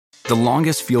The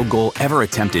longest field goal ever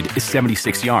attempted is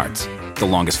 76 yards. The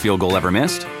longest field goal ever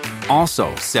missed?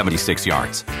 Also 76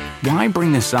 yards. Why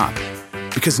bring this up?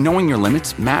 Because knowing your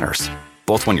limits matters,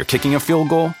 both when you're kicking a field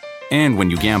goal and when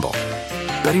you gamble.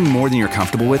 Betting more than you're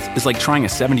comfortable with is like trying a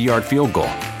 70-yard field goal.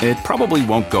 It probably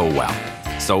won't go well.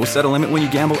 So set a limit when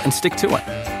you gamble and stick to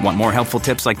it. Want more helpful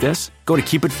tips like this? Go to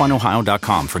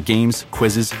keepitfunohio.com for games,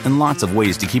 quizzes, and lots of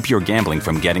ways to keep your gambling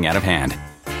from getting out of hand.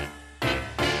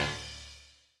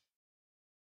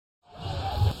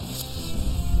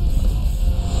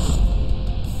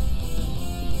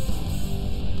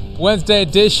 Wednesday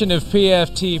edition of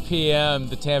PFTPM,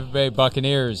 the Tampa Bay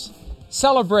Buccaneers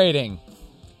celebrating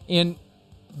in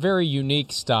very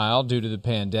unique style due to the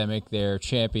pandemic their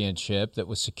championship that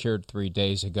was secured 3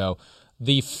 days ago.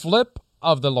 The flip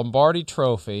of the Lombardi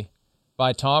Trophy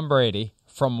by Tom Brady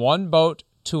from one boat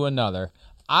to another.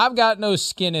 I've got no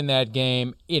skin in that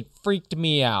game. It freaked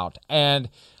me out. And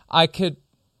I could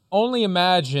only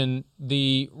imagine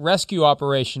the rescue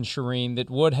operation, Shireen,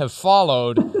 that would have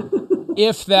followed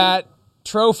if that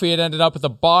trophy had ended up at the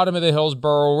bottom of the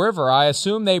Hillsborough River. I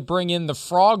assume they bring in the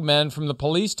frogmen from the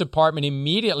police department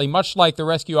immediately, much like the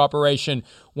rescue operation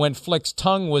when Flick's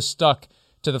tongue was stuck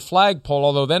to the flagpole,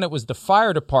 although then it was the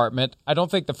fire department. I don't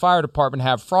think the fire department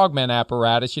have frogmen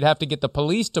apparatus. You'd have to get the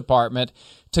police department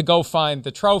to go find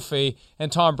the trophy, and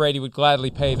Tom Brady would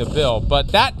gladly pay the bill.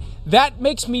 But that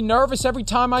makes me nervous every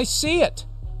time I see it.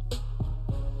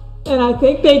 And I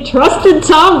think they trusted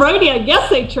Tom Brady. I guess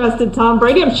they trusted Tom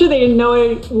Brady. I'm sure they didn't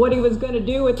know what he was going to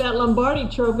do with that Lombardi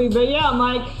trophy. But yeah,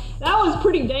 Mike, that was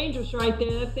pretty dangerous right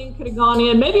there. That thing could have gone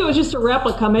in. Maybe it was just a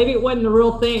replica. Maybe it wasn't the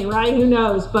real thing, right? Who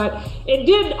knows? But it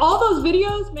did. All those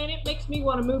videos, man, it makes me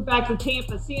want to move back to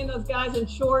Tampa. Seeing those guys in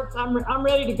shorts, I'm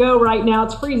ready to go right now.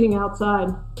 It's freezing outside.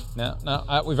 No,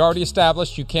 we've already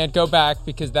established you can't go back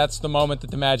because that's the moment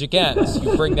that the magic ends.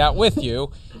 You bring that with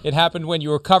you. It happened when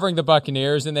you were covering the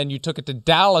Buccaneers, and then you took it to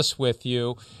Dallas with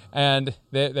you, and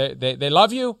they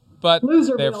love you, but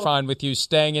they're fine with you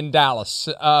staying in Dallas.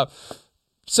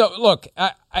 So look,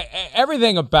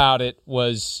 everything about it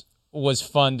was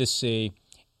fun to see,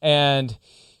 and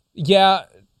yeah,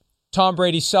 Tom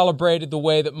Brady celebrated the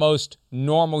way that most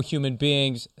normal human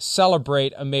beings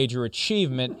celebrate a major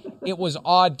achievement. It was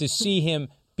odd to see him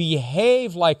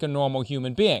behave like a normal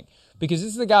human being, because this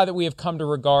is the guy that we have come to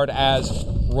regard as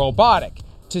robotic.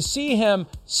 To see him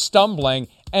stumbling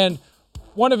and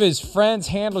one of his friends,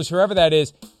 handlers, whoever that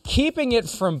is, keeping it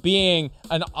from being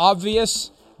an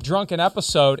obvious drunken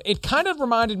episode, it kind of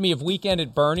reminded me of Weekend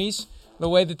at Bernie's, the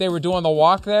way that they were doing the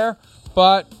walk there.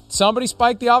 But somebody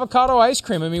spiked the avocado ice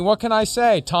cream. I mean, what can I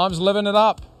say? Tom's living it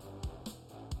up.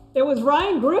 It was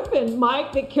Ryan Griffin,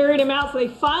 Mike, that carried him out, so they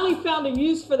finally found a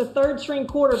use for the third-string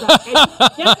quarterback.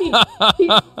 Yes,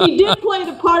 he did play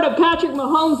the part of Patrick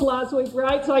Mahomes last week,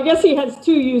 right? So I guess he has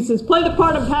two uses. Play the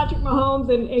part of Patrick Mahomes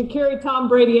and carry Tom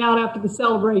Brady out after the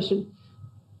celebration.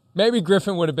 Maybe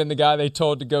Griffin would have been the guy they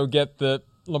told to go get the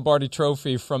Lombardi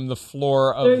Trophy from the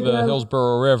floor of the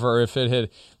Hillsborough River if it had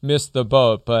missed the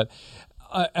boat. But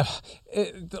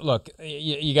look,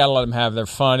 you got to let them have their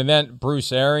fun. And then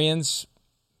Bruce Arians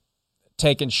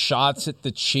taking shots at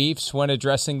the Chiefs when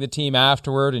addressing the team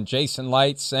afterward, and Jason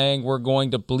Light saying we're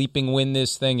going to bleeping win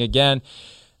this thing again.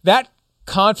 That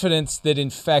confidence that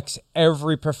infects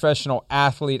every professional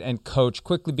athlete and coach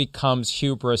quickly becomes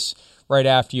hubris right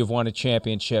after you've won a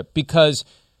championship, because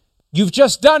you've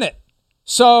just done it.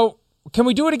 So can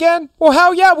we do it again? Well,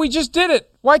 hell yeah, we just did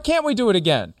it. Why can't we do it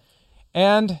again?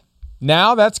 And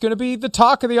now that's going to be the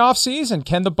talk of the offseason.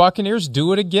 Can the Buccaneers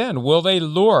do it again? Will they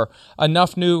lure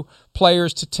enough new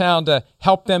players to town to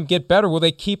help them get better? Will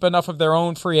they keep enough of their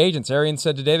own free agents? Arians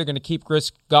said today they're going to keep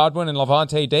Chris Godwin and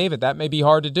Lavonte David. That may be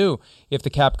hard to do if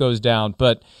the cap goes down.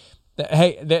 But,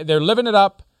 hey, they're living it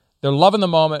up. They're loving the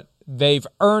moment. They've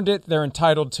earned it. They're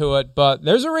entitled to it. But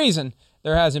there's a reason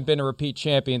there hasn't been a repeat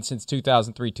champion since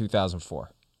 2003-2004.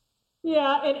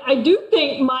 Yeah, and I do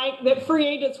think, Mike, that free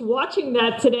agents watching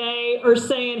that today are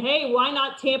saying, hey, why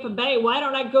not Tampa Bay? Why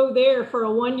don't I go there for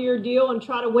a one-year deal and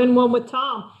try to win one with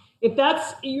Tom? If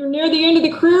you're near the end of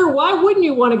the career, why wouldn't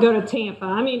you want to go to Tampa?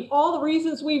 I mean, all the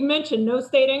reasons we've mentioned, no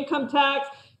state income tax,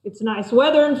 it's nice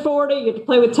weather in Florida, you get to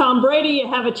play with Tom Brady, you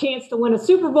have a chance to win a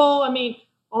Super Bowl. I mean,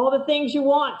 all the things you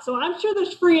want. So I'm sure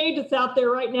there's free agents out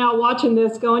there right now watching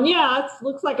this going, yeah, it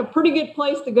looks like a pretty good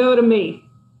place to go to me.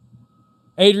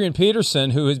 Adrian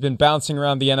Peterson, who has been bouncing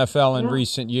around the NFL in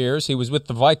recent years. He was with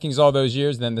the Vikings all those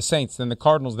years, then the Saints, then the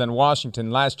Cardinals, then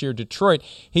Washington, last year Detroit.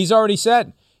 He's already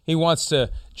said he wants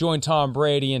to join Tom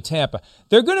Brady in Tampa.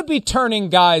 They're going to be turning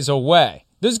guys away.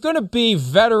 There's going to be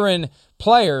veteran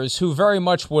players who very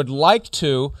much would like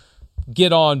to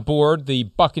get on board the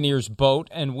Buccaneers boat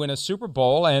and win a Super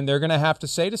Bowl. And they're going to have to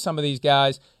say to some of these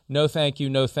guys, no thank you,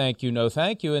 no thank you, no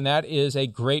thank you. And that is a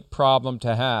great problem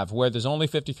to have, where there's only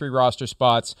 53 roster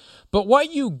spots. But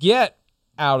what you get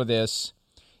out of this,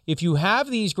 if you have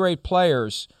these great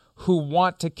players who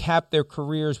want to cap their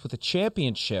careers with a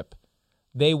championship,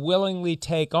 they willingly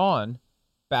take on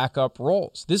backup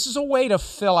roles. This is a way to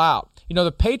fill out. You know,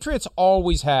 the Patriots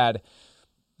always had,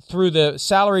 through the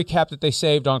salary cap that they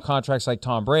saved on contracts like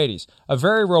Tom Brady's, a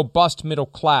very robust middle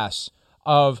class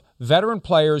of veteran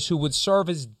players who would serve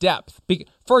as depth.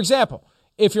 For example,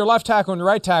 if your left tackle and your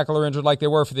right tackle are injured like they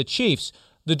were for the Chiefs,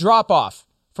 the drop-off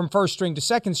from first string to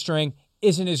second string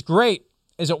isn't as great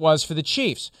as it was for the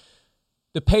Chiefs.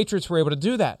 The Patriots were able to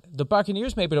do that. The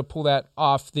Buccaneers may be able to pull that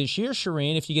off this year,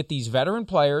 Shireen, if you get these veteran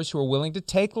players who are willing to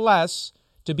take less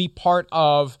to be part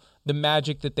of the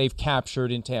magic that they've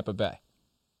captured in Tampa Bay.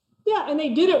 Yeah, and they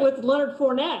did it with Leonard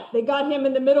Fournette. They got him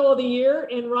in the middle of the year,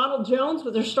 and Ronald Jones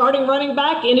was their starting running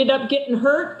back, ended up getting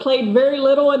hurt, played very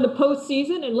little in the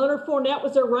postseason, and Leonard Fournette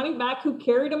was their running back who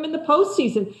carried them in the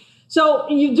postseason. So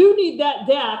you do need that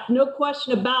depth, no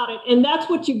question about it. And that's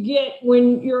what you get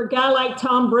when you're a guy like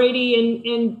Tom Brady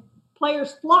and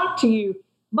players flock to you.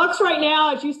 Bucs right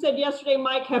now, as you said yesterday,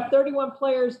 Mike, have 31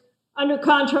 players under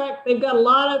contract. They've got a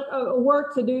lot of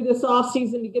work to do this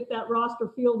offseason to get that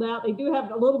roster filled out. They do have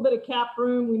a little bit of cap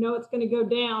room. We know it's going to go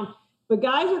down. But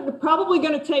guys are probably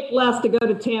going to take less to go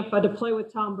to Tampa to play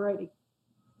with Tom Brady.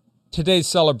 Today's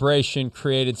celebration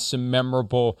created some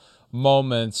memorable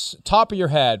moments. Top of your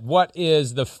head, what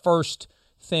is the first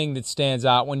thing that stands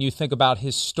out when you think about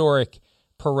historic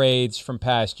parades from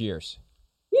past years?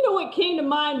 You know, what came to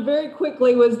mind very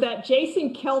quickly was that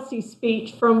Jason Kelce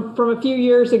speech from a few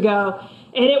years ago.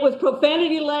 And it was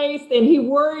profanity-laced, and he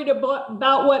worried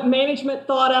about what management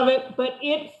thought of it, but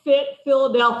it fit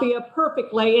Philadelphia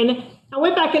perfectly. And I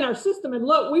went back in our system and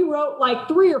look, we wrote like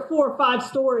 3 or 4 or 5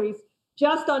 stories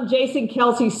just on Jason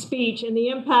Kelce's speech and the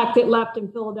impact it left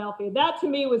in Philadelphia. That, to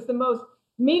me, was the most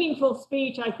meaningful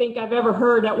speech I think I've ever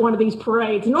heard at one of these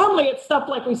parades. Normally, it's stuff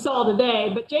like we saw today,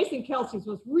 but Jason Kelce's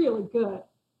was really good.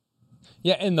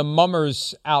 Yeah, in the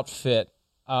Mummers outfit,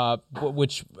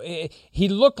 which he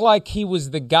looked like he was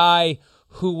the guy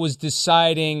who was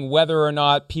deciding whether or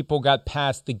not people got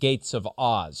past the gates of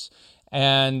Oz.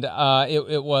 And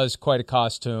it was quite a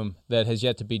costume that has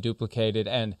yet to be duplicated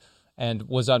and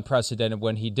was unprecedented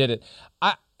when he did it.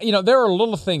 There are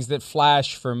little things that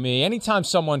flash for me. Anytime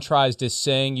someone tries to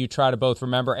sing, you try to both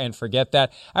remember and forget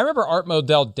that. I remember Art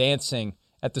Modell dancing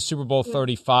at the Super Bowl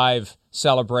 35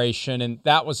 celebration, and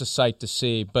that was a sight to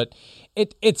see. But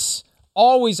it's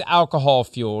always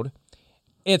alcohol-fueled.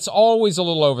 It's always a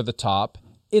little over the top.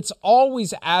 It's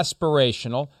always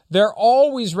aspirational. They're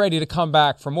always ready to come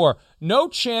back for more. No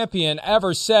champion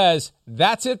ever says,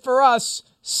 that's it for us.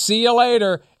 See you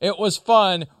later. It was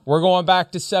fun. We're going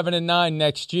back to 7-9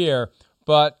 next year.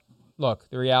 But look,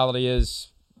 the reality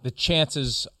is the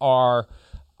chances are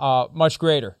much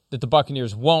greater that the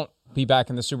Buccaneers won't be back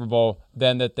in the Super Bowl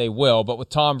than that they will. But with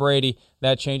Tom Brady,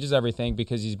 that changes everything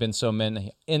because he's been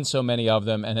in so many of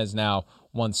them and has now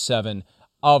won 7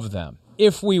 of them.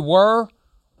 If we were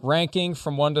ranking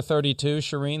from 1 to 32,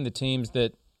 Shireen, the teams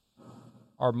that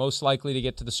are most likely to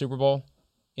get to the Super Bowl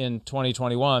in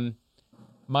 2021,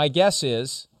 my guess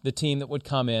is the team that would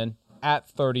come in at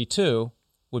 32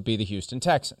 would be the Houston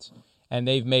Texans. And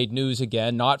they've made news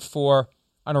again, not for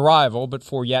an arrival, but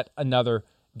for yet another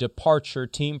departure.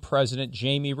 Team president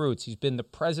Jamie Rootes, he's been the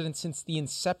president since the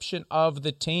inception of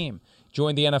the team,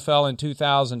 joined the NFL in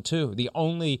 2002, the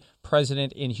only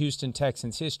president in Houston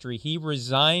Texans history. He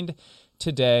resigned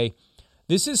today.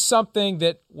 This is something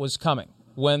that was coming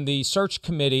when the search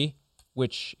committee,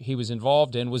 which he was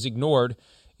involved in, was ignored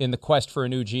in the quest for a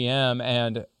new GM,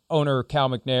 and owner Cal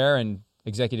McNair and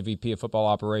executive VP of football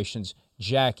operations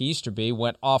Jack Easterby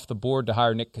went off the board to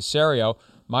hire Nick Caserio.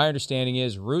 My understanding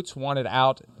is Rootes wanted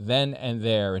out then and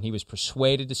there, and he was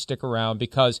persuaded to stick around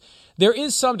because there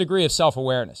is some degree of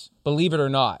self-awareness, believe it or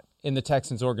not, in the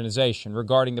Texans organization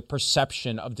regarding the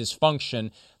perception of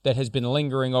dysfunction that has been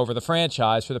lingering over the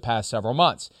franchise for the past several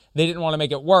months. They didn't want to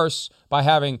make it worse by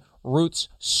having Rootes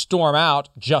storm out,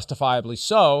 justifiably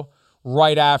so,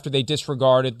 right after they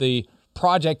disregarded the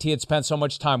project he had spent so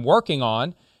much time working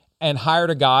on and hired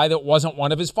a guy that wasn't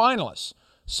one of his finalists.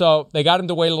 So they got him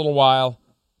to wait a little while.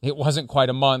 It wasn't quite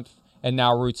a month, and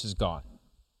now Rootes is gone.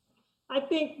 I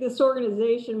think this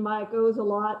organization, Mike, owes a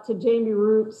lot to Jamie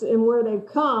Rootes and where they've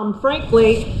come.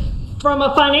 Frankly, from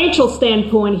a financial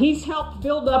standpoint, he's helped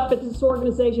build up this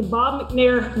organization. Bob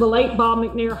McNair, the late Bob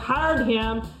McNair, hired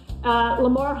him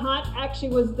Lamar Hunt actually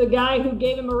was the guy who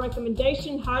gave him a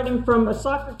recommendation, hired him from a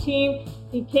soccer team.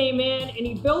 He came in and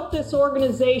he built this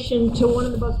organization to one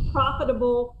of the most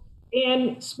profitable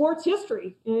in sports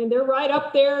history. And they're right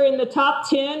up there in the top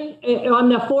 10 on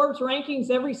the Forbes rankings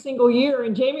every single year.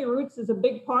 And Jamie Roots is a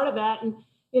big part of that. And,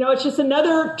 it's just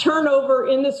another turnover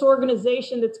in this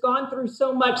organization that's gone through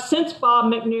so much since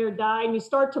Bob McNair died. And you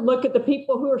start to look at the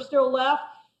people who are still left.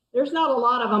 There's not a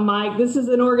lot of them, Mike. This is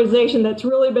an organization that's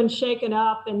really been shaken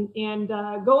up and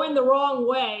going the wrong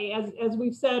way. As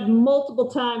we've said multiple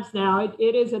times now,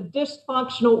 it is a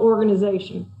dysfunctional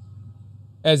organization.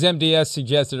 As MDS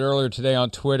suggested earlier today on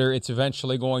Twitter, it's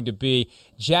eventually going to be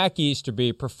Jack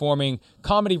Easterby performing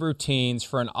comedy routines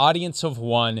for an audience of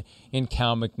one in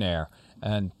Cal McNair.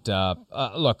 And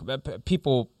look,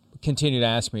 people continue to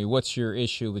ask me, what's your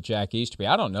issue with Jack Easterby?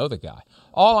 I don't know the guy.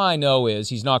 All I know is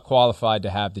he's not qualified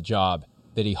to have the job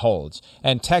that he holds.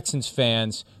 And Texans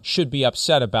fans should be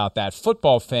upset about that.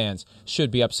 Football fans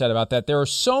should be upset about that. There are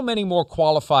so many more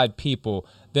qualified people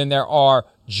than there are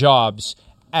jobs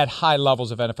at high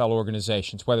levels of NFL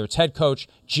organizations, whether it's head coach,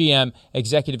 GM,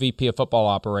 executive VP of football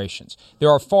operations. There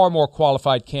are far more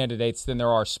qualified candidates than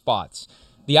there are spots.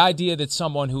 The idea that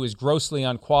someone who is grossly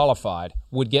unqualified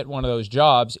would get one of those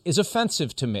jobs is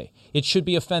offensive to me. It should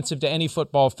be offensive to any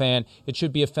football fan. It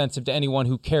should be offensive to anyone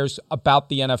who cares about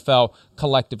the NFL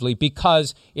collectively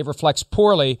because it reflects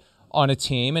poorly on a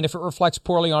team. And if it reflects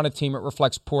poorly on a team, it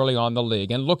reflects poorly on the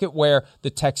league. And look at where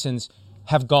the Texans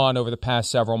have gone over the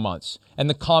past several months. And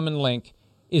the common link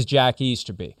is Jack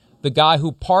Easterby, the guy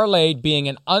who parlayed being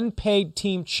an unpaid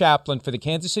team chaplain for the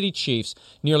Kansas City Chiefs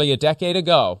nearly a decade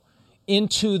ago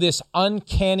into this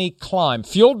uncanny climb,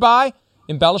 fueled by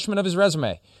embellishment of his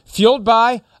resume, fueled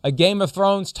by a Game of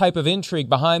Thrones type of intrigue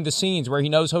behind the scenes where he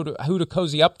knows who to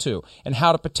cozy up to and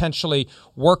how to potentially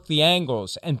work the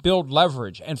angles and build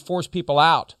leverage and force people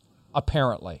out,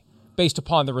 apparently, based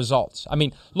upon the results. I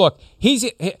mean, look,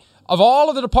 of all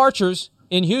of the departures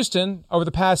in Houston over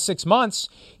the past 6 months,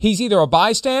 he's either a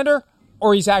bystander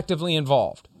or he's actively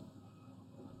involved.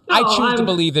 I choose to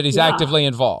believe that he's actively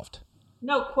involved.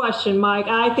 No question, Mike.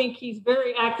 I think he's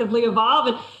very actively involved.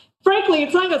 And frankly,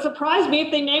 it's not going to surprise me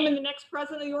if they name him the next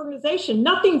president of the organization.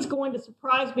 Nothing's going to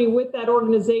surprise me with that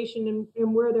organization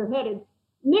and where they're headed.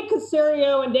 Nick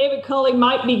Caserio and David Culley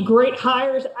might be great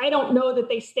hires. I don't know that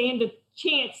they stand a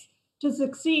chance to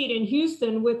succeed in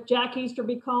Houston with Jack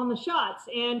Easterby calling the shots.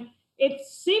 And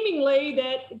it's seemingly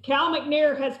that Cal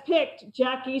McNair has picked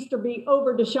Jack Easterby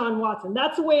over Deshaun Watson.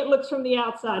 That's the way it looks from the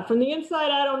outside. From the inside,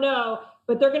 I don't know.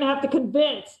 But they're going to have to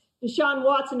convince Deshaun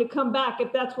Watson to come back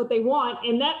if that's what they want.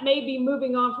 And that may be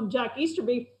moving on from Jack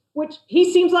Easterby, which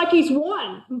he seems like he's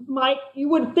won. Mike, you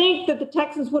would think that the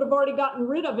Texans would have already gotten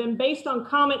rid of him based on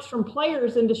comments from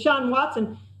players and Deshaun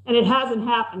Watson, and it hasn't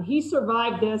happened. He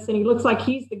survived this, and he looks like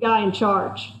he's the guy in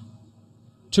charge.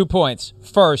 2 points.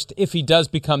 First, if he does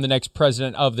become the next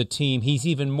president of the team, he's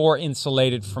even more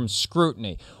insulated from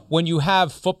scrutiny. When you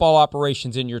have football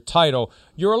operations in your title,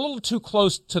 you're a little too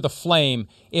close to the flame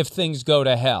if things go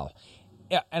to hell.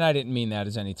 And I didn't mean that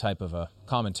as any type of a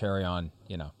commentary on,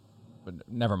 but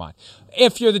never mind.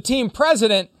 If you're the team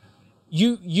president,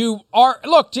 you are,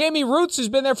 look, Jamie Roots has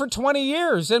been there for 20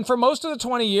 years. And for most of the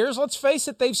 20 years, let's face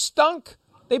it, they've stunk.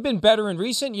 They've been better in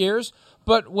recent years.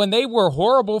 But when they were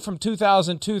horrible from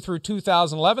 2002 through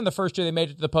 2011, the first year they made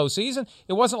it to the postseason,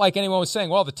 it wasn't like anyone was saying,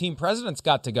 well, the team president's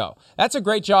got to go. That's a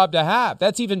great job to have.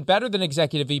 That's even better than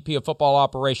executive VP of football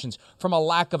operations from a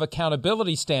lack of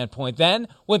accountability standpoint. Then,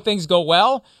 when things go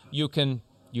well, you can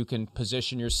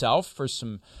position yourself for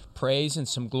some praise and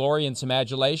some glory and some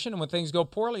adulation. And when things go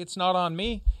poorly, it's not on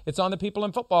me. It's on the people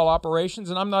in football operations,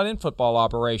 and I'm not in football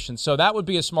operations. So that would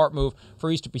be a smart move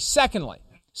for Easterby.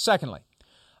 Secondly,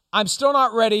 I'm still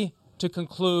not ready to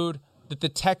conclude that the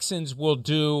Texans will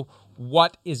do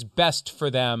what is best for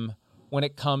them when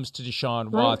it comes to Deshaun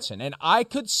Watson. And I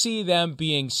could see them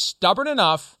being stubborn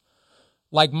enough,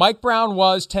 like Mike Brown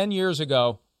was 10 years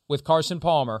ago with Carson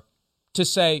Palmer, to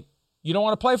say, you don't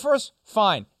want to play for us?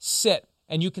 Fine, sit.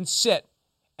 And you can sit.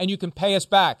 And you can pay us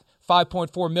back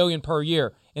 $5.4 million per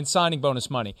year in signing bonus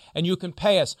money. And you can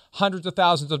pay us hundreds of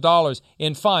thousands of dollars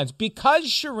in fines. Because,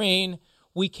 Shireen,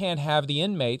 we can't have the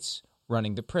inmates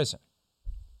running the prison.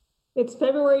 It's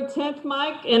February 10th,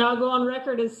 Mike, and I'll go on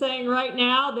record as saying right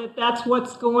now that that's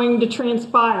what's going to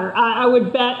transpire. I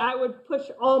would push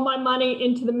all my money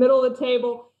into the middle of the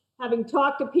table. Having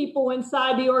talked to people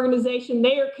inside the organization,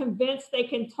 they are convinced they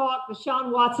can talk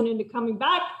Deshaun Watson into coming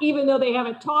back, even though they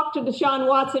haven't talked to Deshaun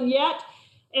Watson yet.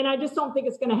 And I just don't think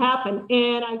it's going to happen.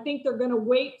 And I think they're going to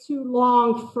wait too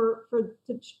long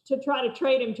to try to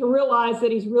trade him, to realize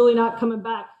that he's really not coming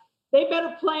back. they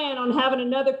better plan on having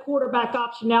another quarterback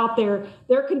option out there.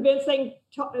 They're convinced they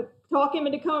can talk him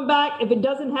into coming back. If it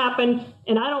doesn't happen,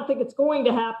 and I don't think it's going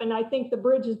to happen, I think the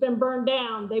bridge has been burned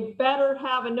down. They better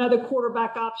have another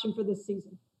quarterback option for this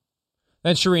season.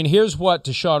 And Charean, here's what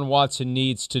Deshaun Watson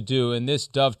needs to do, and this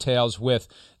dovetails with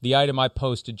the item I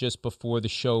posted just before the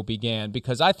show began,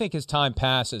 because I think as time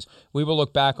passes, we will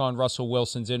look back on Russell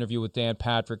Wilson's interview with Dan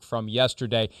Patrick from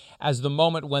yesterday as the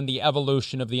moment when the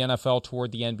evolution of the NFL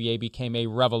toward the NBA became a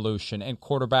revolution, and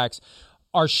quarterbacks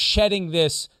are shedding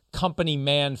this company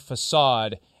man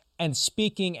facade and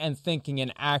speaking and thinking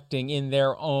and acting in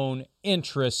their own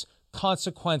interests,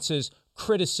 consequences,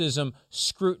 criticism,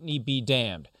 scrutiny be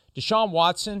damned. Deshaun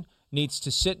Watson needs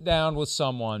to sit down with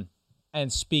someone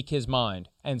and speak his mind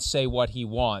and say what he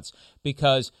wants,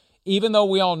 because even though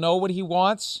we all know what he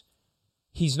wants,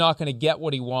 he's not going to get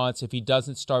what he wants if he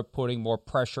doesn't start putting more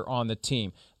pressure on the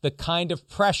team. The kind of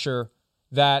pressure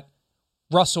that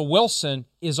Russell Wilson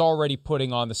is already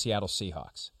putting on the Seattle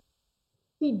Seahawks.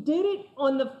 He did it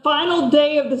on the final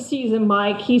day of the season,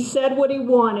 Mike. He said what he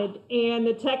wanted, and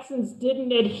the Texans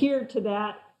didn't adhere to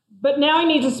that. But now he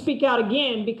needs to speak out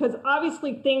again, because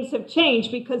obviously things have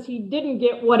changed because he didn't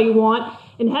get what he wanted,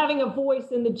 and having a voice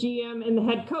in the GM and the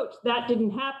head coach, that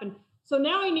didn't happen. So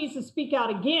now he needs to speak out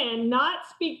again, not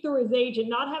speak through his agent,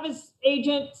 not have his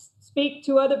agent speak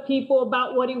to other people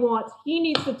about what he wants. He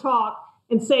needs to talk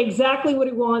and say exactly what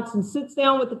he wants and sits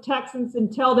down with the Texans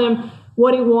and tell them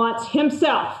what he wants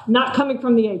himself, not coming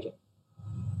from the agent.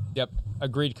 Yep.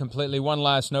 Agreed completely. One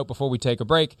last note before we take a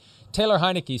break. Taylor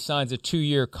Heinicke signs a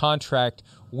 2-year contract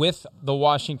with the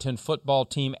Washington football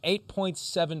team,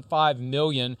 $8.75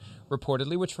 million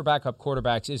reportedly, which for backup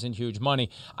quarterbacks isn't huge money.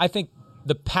 I think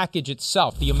the package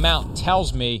itself, the amount,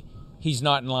 tells me he's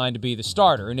not in line to be the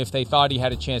starter. And if they thought he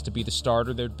had a chance to be the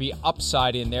starter, there'd be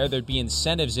upside in there. There'd be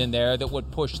incentives in there that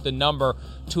would push the number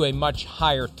to a much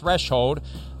higher threshold.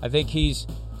 I think he's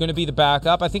going to be the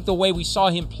backup. I think the way we saw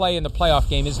him play in the playoff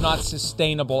game is not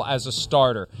sustainable as a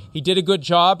starter. He did a good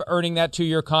job earning that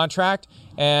 2-year contract,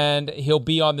 and he'll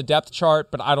be on the depth chart,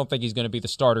 but I don't think he's going to be the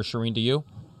starter. Charean, do you?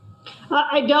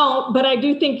 I don't, but I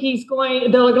do think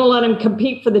they're going to let him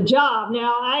compete for the job.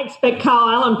 Now, I expect Kyle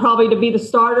Allen probably to be the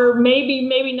starter.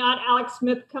 Maybe not. Alex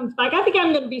Smith comes back. I think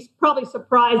I'm going to be probably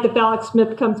surprised if Alex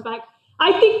Smith comes back.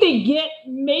 I think they get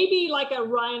maybe like a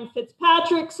Ryan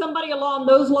Fitzpatrick, somebody along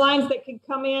those lines that could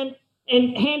come in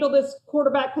and handle this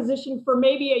quarterback position for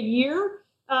maybe a year,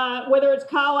 whether it's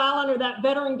Kyle Allen or that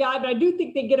veteran guy. But I do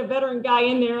think they get a veteran guy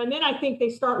in there. And then I think they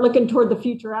start looking toward the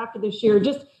future after this year.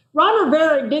 Just Ron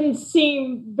Rivera didn't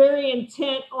seem very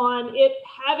intent on it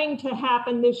having to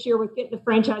happen this year with getting the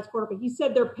franchise quarterback. He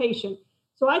said they're patient.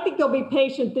 So I think they'll be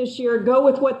patient this year, go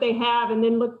with what they have, and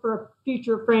then look for a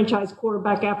future franchise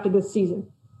quarterback after this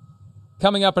season.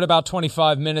 Coming up in about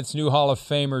 25 minutes, new Hall of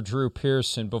Famer Drew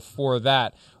Pearson. Before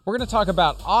that, we're going to talk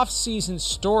about off-season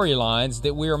storylines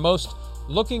that we are most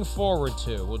looking forward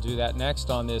to. We'll do that next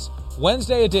on this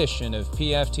Wednesday edition of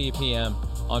PFTPM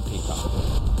on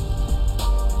Peacock.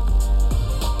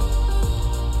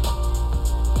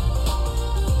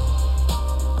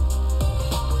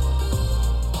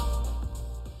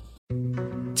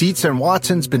 Dietz &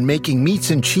 Watson's been making meats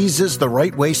and cheeses the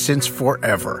right way since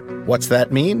forever. What's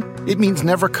that mean? It means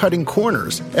never cutting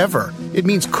corners, ever. It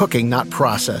means cooking, not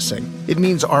processing. It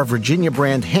means our Virginia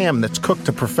brand ham that's cooked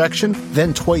to perfection,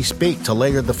 then twice baked to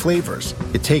layer the flavors.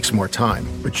 It takes more time,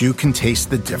 but you can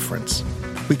taste the difference.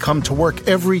 We come to work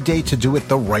every day to do it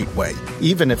the right way,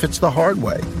 even if it's the hard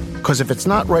way. Because if it's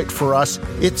not right for us,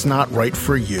 it's not right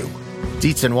for you.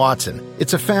 Dietz & Watson,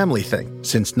 it's a family thing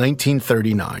since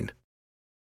 1939.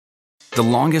 The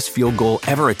longest field goal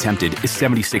ever attempted is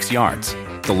 76 yards.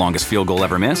 The longest field goal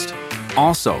ever missed?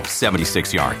 Also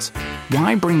 76 yards.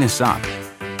 Why bring this up?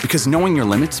 Because knowing your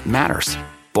limits matters,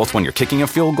 both when you're kicking a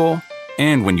field goal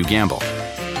and when you gamble.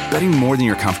 Betting more than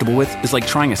you're comfortable with is like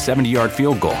trying a 70-yard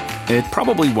field goal. It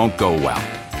probably won't go well.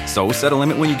 So set a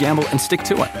limit when you gamble and stick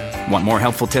to it. Want more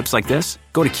helpful tips like this?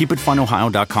 Go to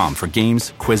keepitfunohio.com for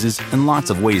games, quizzes, and lots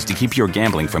of ways to keep your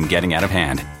gambling from getting out of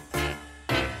hand.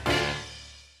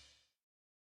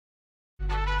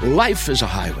 Life is a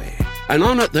highway, and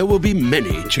on it there will be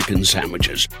many chicken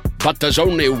sandwiches. But there's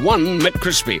only one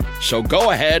McCrispy. So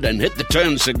go ahead and hit the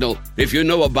turn signal if you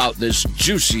know about this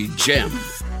juicy gem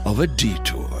of a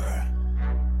detour.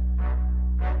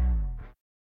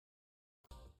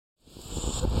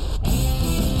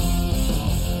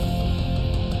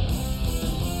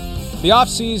 The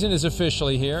offseason is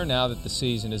officially here now that the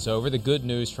season is over. The good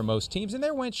news for most teams. And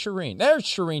there went Shireen. There's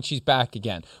Shireen. She's back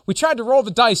again. We tried to roll the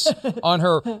dice on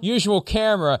her usual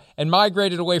camera and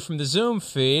migrated away from the Zoom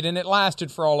feed, and it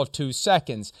lasted for all of 2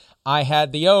 seconds. I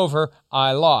had the over.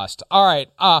 I lost. All right.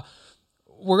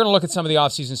 We're going to look at some of the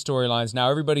offseason storylines now.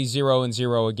 Everybody's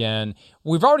 0-0 again.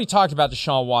 We've already talked about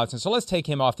Deshaun Watson, so let's take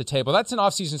him off the table. That's an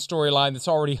offseason storyline that's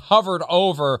already hovered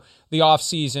over the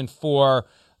offseason for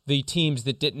the teams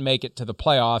that didn't make it to the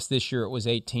playoffs. This year it was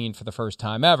 18 for the first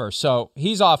time ever. So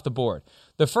he's off the board.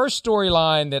 The first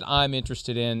storyline that I'm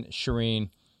interested in,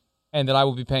 Shireen, and that I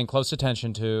will be paying close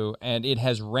attention to, and it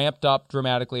has ramped up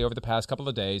dramatically over the past couple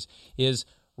of days, is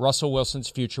Russell Wilson's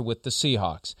future with the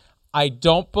Seahawks. I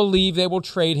don't believe they will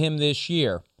trade him this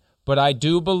year, but I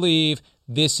do believe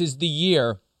this is the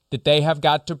year that they have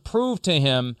got to prove to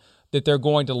him that they're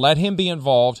going to let him be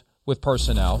involved with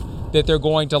personnel, that they're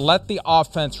going to let the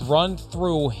offense run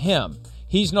through him.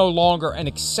 He's no longer an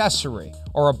accessory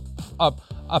or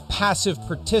a passive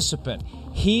participant.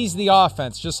 He's the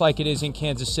offense, just like it is in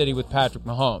Kansas City with Patrick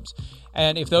Mahomes.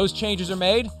 And if those changes are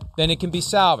made, then it can be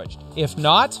salvaged. If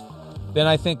not, then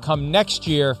I think come next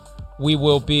year, we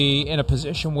will be in a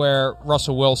position where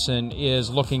Russell Wilson is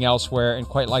looking elsewhere and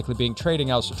quite likely being traded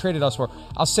elsewhere.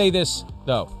 I'll say this,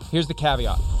 though. Here's the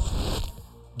caveat.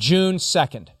 June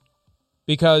 2nd.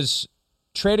 Because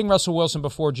trading Russell Wilson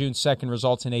before June 2nd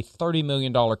results in a $39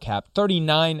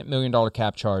 million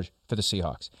cap charge for the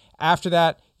Seahawks. After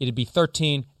that, it'd be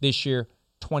 13 this year,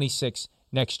 26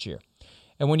 next year.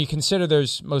 And when you consider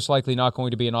there's most likely not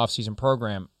going to be an offseason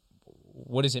program,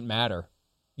 what does it matter?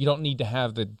 You don't need to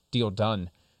have the deal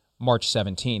done March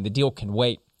 17. The deal can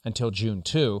wait until June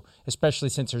 2, especially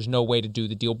since there's no way to do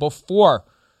the deal before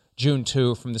June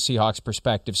 2 from the Seahawks'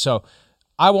 perspective. So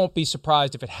I won't be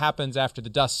surprised if it happens after the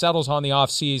dust settles on the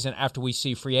offseason, after we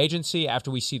see free agency, after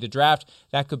we see the draft.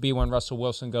 That could be when Russell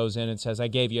Wilson goes in and says, I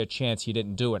gave you a chance, you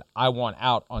didn't do it. I want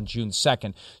out on June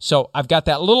 2nd. So I've got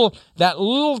that little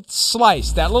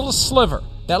slice, that little sliver,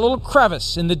 that little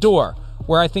crevice in the door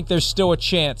where I think there's still a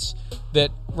chance that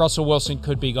Russell Wilson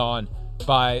could be gone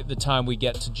by the time we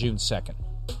get to June 2nd.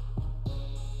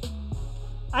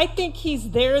 I think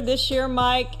he's there this year,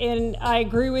 Mike, and I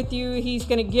agree with you. He's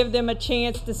going to give them a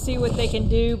chance to see what they can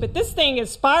do. But this thing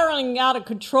is spiraling out of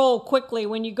control quickly.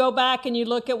 When you go back and you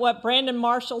look at what Brandon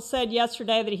Marshall said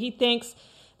yesterday, that he thinks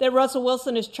that Russell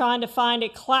Wilson is trying to find a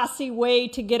classy way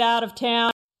to get out of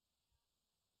town.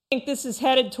 I think this is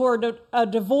headed toward a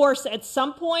divorce at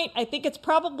some point. I think it's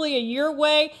probably a year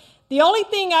away. The only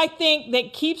thing I think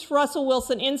that keeps Russell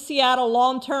Wilson in Seattle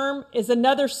long-term is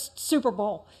another Super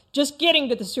Bowl. Just getting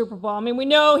to the Super Bowl. I mean, we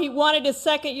know he won it his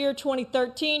second year,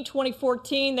 2013,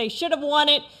 2014. They should have won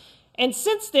it. And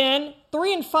since then,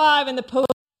 3-5 in the post.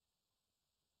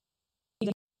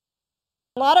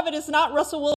 A lot of it is not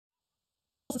Russell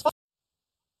Wilson's fault.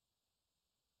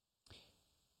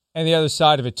 And the other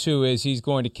side of it, too, is he's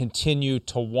going to continue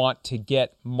to want to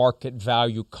get market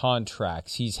value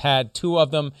contracts. He's had 2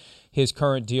 of them. His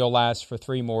current deal lasts for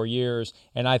 3 more years.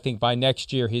 And I think by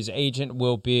next year, his agent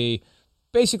will be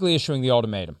basically issuing the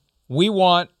ultimatum. We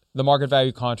want the market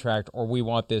value contract, or we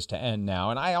want this to end now.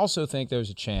 And I also think there's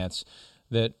a chance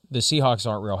that the Seahawks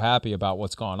aren't real happy about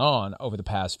what's gone on over the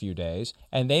past few days,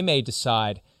 and they may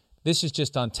decide this is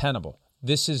just untenable.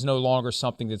 This is no longer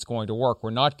something that's going to work. We're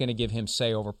not going to give him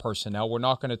say over personnel. We're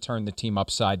not going to turn the team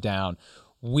upside down.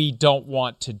 We don't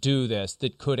want to do this.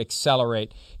 That could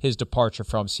accelerate his departure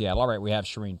from Seattle. All right, we have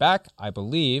Shireen back, I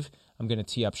believe. I'm going to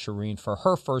tee up Shireen for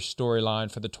her first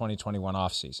storyline for the 2021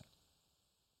 offseason.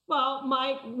 Well,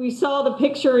 Mike, we saw the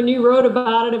picture and you wrote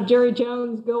about it of Jerry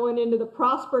Jones going into the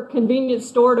Prosper convenience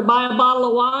store to buy a bottle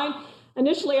of wine.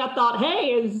 Initially, I thought, hey,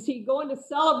 is he going to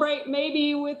celebrate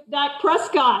maybe with Dak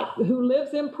Prescott, who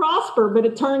lives in Prosper? But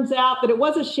it turns out that it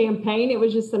wasn't champagne. It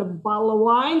was just a bottle of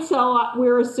wine. So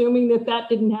we're assuming that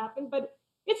didn't happen. But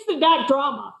it's the Dak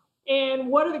drama. And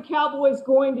what are the Cowboys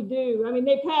going to do? I mean,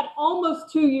 they've had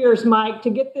almost 2 years, Mike, to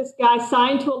get this guy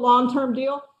signed to a long-term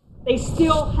deal. They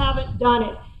still haven't done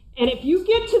it. And if you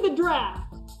get to the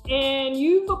draft and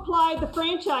you've applied the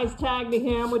franchise tag to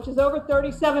him, which is over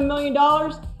 $37 million,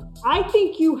 I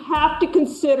think you have to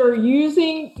consider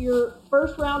using your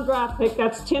first-round draft pick,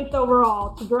 that's 10th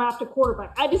overall, to draft a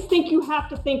quarterback. I just think you have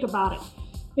to think about it,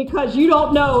 because you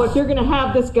don't know if you're going to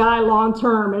have this guy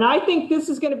long-term. And I think this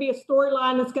is going to be a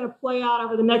storyline that's going to play out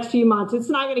over the next few months. It's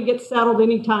not going to get settled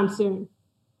anytime soon.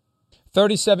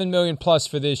 $37 million plus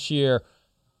for this year,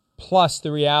 plus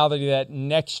the reality that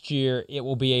next year it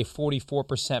will be a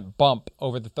 44% bump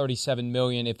over the $37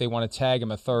 million if they want to tag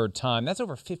him a third time. That's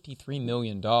over $53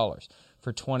 million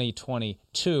for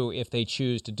 2022 if they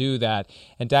choose to do that.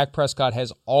 And Dak Prescott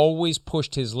has always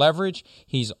pushed his leverage.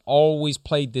 He's always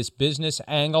played this business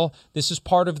angle. This is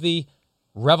part of the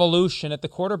revolution at the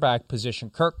quarterback position.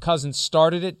 Kirk Cousins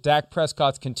started it. Dak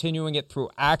Prescott's continuing it through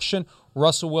action.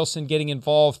 Russell Wilson getting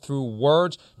involved through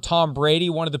words. Tom Brady,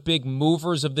 one of the big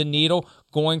movers of the needle,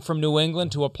 going from New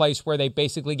England to a place where they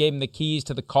basically gave him the keys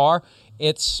to the car,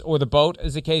 or the boat,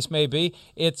 as the case may be.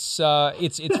 It's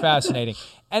fascinating.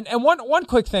 And one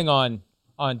quick thing on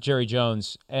Jerry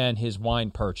Jones and his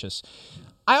wine purchase.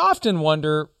 I often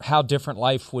wonder how different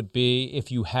life would be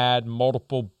if you had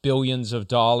multiple billions of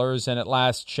dollars, and at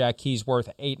last check, he's worth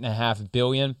 $8.5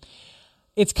 billion.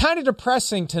 It's kind of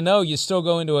depressing to know you still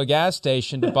go into a gas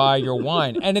station to buy your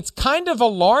wine. And it's kind of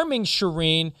alarming,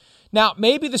 Shireen. Now,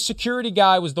 maybe the security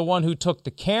guy was the one who took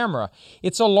the camera.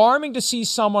 It's alarming to see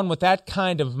someone with that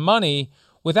kind of money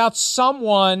without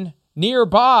someone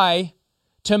nearby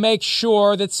to make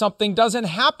sure that something doesn't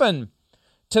happen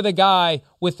to the guy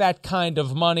with that kind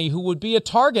of money who would be a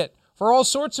target for all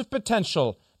sorts of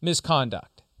potential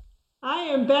misconduct. I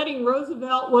am betting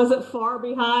Roosevelt wasn't far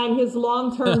behind his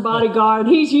long-term bodyguard.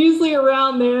 He's usually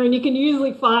around there, and you can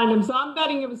usually find him. So I'm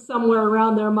betting it was somewhere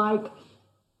around there, Mike.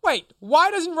 Wait,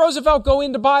 why doesn't Roosevelt go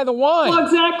in to buy the wine? Well,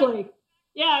 exactly.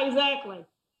 Yeah, exactly.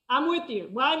 I'm with you.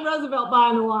 Why isn't Roosevelt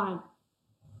buying the wine?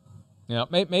 You know,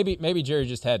 maybe Jerry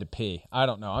just had to pee. I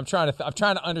don't know. I'm trying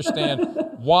to understand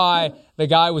why the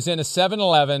guy was in a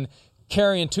 7-Eleven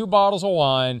carrying 2 bottles of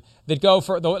wine that go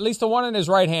for, though at least the one in his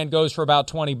right hand goes for about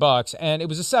 $20, and it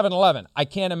was a 7-Eleven. I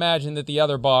can't imagine that the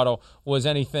other bottle was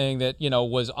anything that,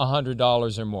 was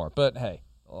 $100 or more. But hey,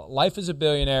 life as a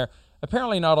billionaire,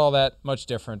 apparently not all that much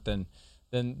different than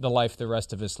the life the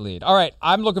rest of us lead. All right,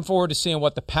 I'm looking forward to seeing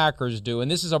what the Packers do, and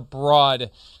this is a broad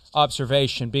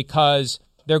observation because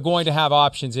they're going to have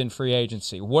options in free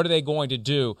agency. What are they going to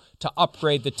do to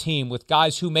upgrade the team with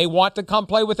guys who may want to come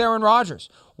play with Aaron Rodgers?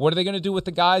 What are they going to do with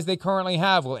the guys they currently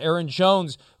have? Will Aaron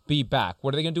Jones be back?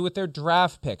 What are they going to do with their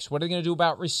draft picks? What are they going to do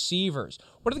about receivers?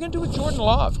 What are they going to do with Jordan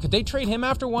Love? Could they trade him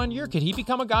after 1 year? Could he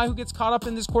become a guy who gets caught up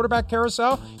in this quarterback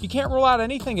carousel? You can't rule out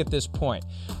anything at this point.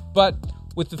 But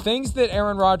with the things that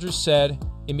Aaron Rodgers said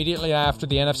immediately after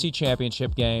the NFC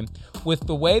Championship game, with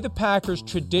the way the Packers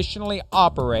traditionally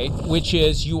operate, which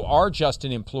is you are just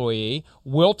an employee,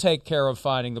 we'll take care of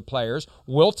finding the players,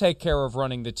 we'll take care of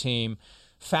running the team.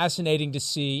 Fascinating to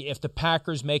see if the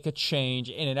Packers make a change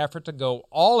in an effort to go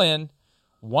all in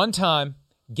one time,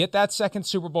 get that second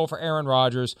Super Bowl for Aaron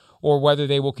Rodgers, or whether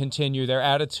they will continue their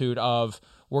attitude of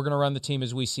we're going to run the team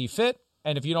as we see fit,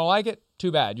 and if you don't like it,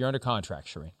 too bad. You're under contract,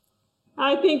 Shireen.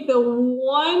 I think the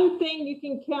one thing you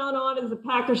can count on is the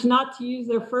Packers not to use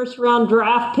their first-round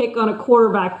draft pick on a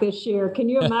quarterback this year. Can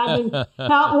you imagine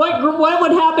what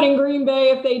would happen in Green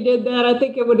Bay if they did that? I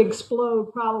think it would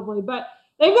explode probably. But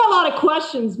they've got a lot of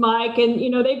questions, Mike, and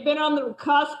they've been on the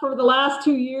cusp for the last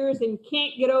 2 years and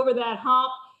can't get over that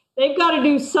hump. They've got to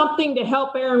do something to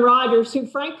help Aaron Rodgers, who,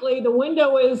 frankly, the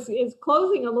window is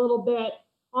closing a little bit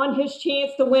on his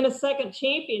chance to win a second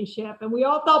championship. And we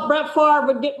all thought Brett Favre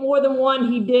would get more than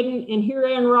one. He didn't. And here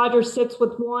Aaron Rodgers sits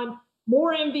with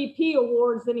more MVP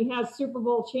awards than he has Super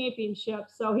Bowl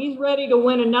championships. So he's ready to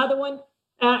win another one.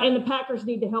 And the Packers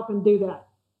need to help him do that.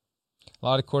 A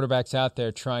lot of quarterbacks out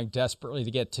there trying desperately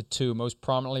to get to 2, most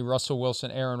prominently Russell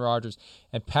Wilson, Aaron Rodgers,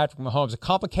 and Patrick Mahomes. A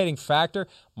complicating factor,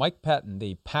 Mike Pettin,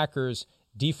 the Packers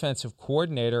defensive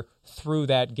coordinator through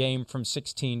that game from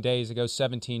 16 days ago,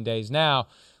 17 days now,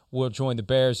 will join the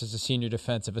Bears as a senior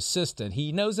defensive assistant.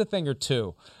 He knows a thing or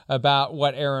two about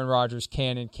what Aaron Rodgers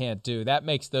can and can't do. That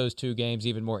makes those 2 games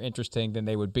even more interesting than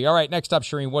they would be. All right, next up,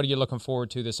 Shireen, what are you looking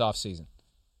forward to this offseason?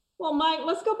 Well, Mike,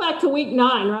 let's go back to week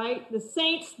 9, right? The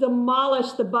Saints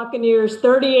demolished the Buccaneers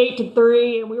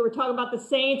 38-3, and we were talking about the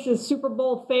Saints as Super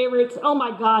Bowl favorites. Oh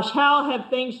my gosh, how have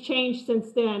things changed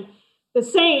since then? The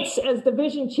Saints, as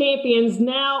division champions,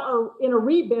 now are in a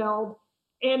rebuild,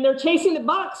 and they're chasing the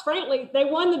Bucs. Frankly, they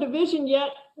won the division, yet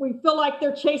we feel like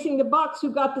they're chasing the Bucs,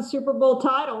 who got the Super Bowl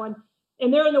title.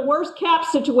 And they're in the worst cap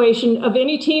situation of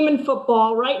any team in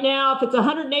football. Right now, if it's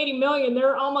 $180 million,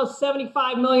 they're almost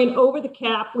 $75 million over the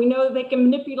cap. We know that they can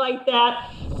manipulate that,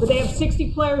 but they have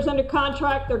 60 players under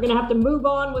contract. They're going to have to move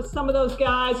on with some of those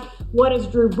guys. What does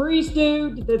Drew Brees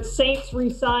do? Did the Saints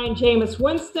re-sign Jameis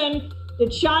Winston?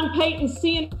 Did Sean Payton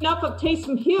see enough of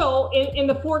Taysom Hill in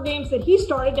the 4 games that he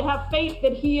started to have faith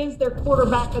that he is their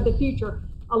quarterback of the future?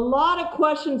 A lot of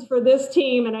questions for this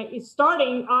team, and it's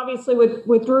starting, obviously, with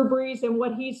Drew Brees and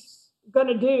what he's going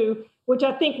to do, which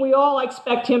I think we all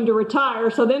expect him to retire.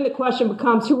 So then the question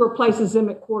becomes, who replaces him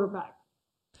at quarterback?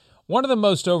 One of the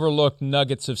most overlooked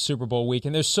nuggets of Super Bowl week,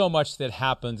 and there's so much that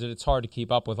happens that it's hard to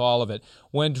keep up with all of it,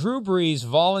 when Drew Brees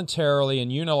voluntarily and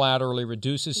unilaterally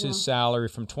reduces his salary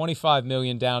from $25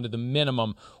 million down to the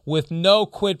minimum with no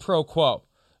quid pro quo,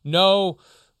 no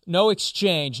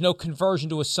exchange, no conversion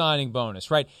to a signing bonus,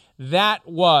 right? That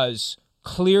was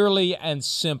clearly and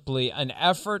simply an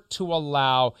effort to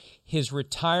allow his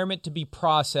retirement to be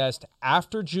processed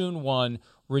after June 1,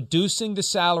 reducing the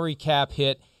salary cap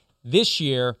hit this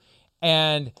year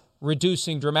and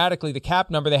reducing dramatically the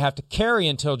cap number they have to carry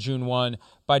until June 1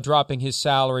 by dropping his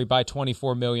salary by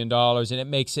 $24 million. And it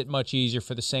makes it much easier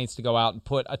for the Saints to go out and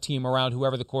put a team around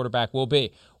whoever the quarterback will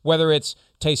be, whether it's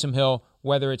Taysom Hill,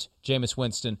 whether it's Jameis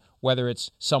Winston, whether it's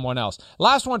someone else.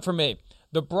 Last one for me.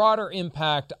 The broader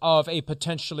impact of a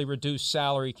potentially reduced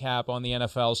salary cap on the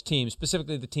NFL's teams,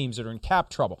 specifically the teams that are in cap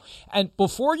trouble. And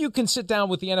before you can sit down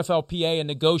with the NFLPA and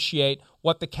negotiate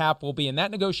what the cap will be, and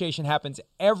that negotiation happens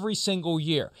every single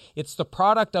year, it's the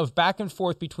product of back and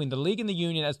forth between the league and the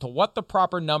union as to what the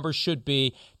proper numbers should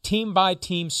be, team by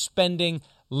team spending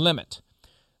limit.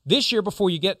 This year, before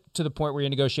you get to the point where you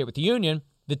negotiate with the union,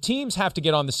 the teams have to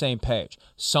get on the same page.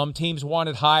 Some teams want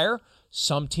it higher,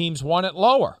 some teams want it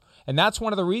lower. And that's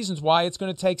one of the reasons why it's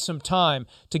going to take some time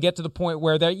to get to the point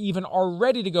where they even are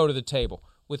ready to go to the table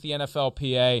with the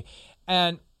NFLPA.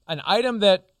 And an item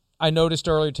that I noticed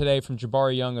earlier today from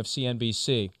Jabari Young of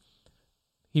CNBC,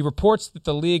 he reports that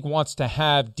the league wants to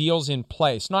have deals in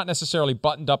place, not necessarily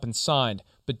buttoned up and signed,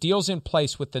 but deals in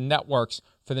place with the networks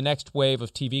for the next wave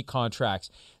of TV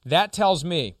contracts. That tells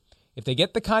me if they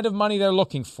get the kind of money they're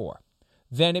looking for,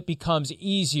 then it becomes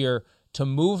easier to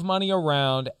move money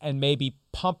around and maybe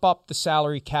pump up the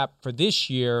salary cap for this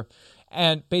year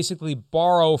and basically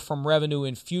borrow from revenue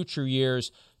in future years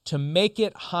to make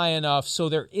it high enough so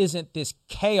there isn't this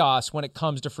chaos when it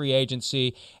comes to free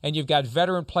agency and you've got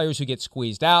veteran players who get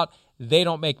squeezed out. They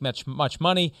don't make much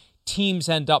money. Teams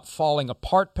end up falling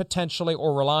apart potentially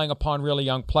or relying upon really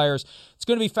young players. It's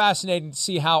going to be fascinating to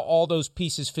see how all those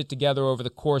pieces fit together over the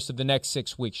course of the next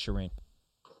 6 weeks, Shireen.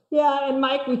 Yeah, and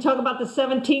Mike, we talk about the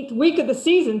 17th week of the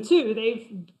season, too.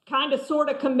 They've kind of sort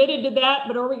of committed to that,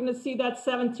 but are we going to see that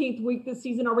 17th week this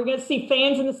season? Are we going to see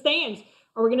fans in the stands?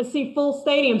 Are we going to see full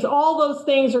stadiums? All those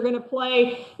things are going to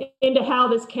play into how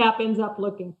this cap ends up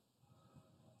looking.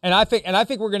 And I think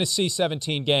we're going to see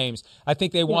 17 games. I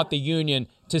think they want the union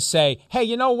to say, hey,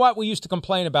 you know what? We used to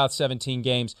complain about 17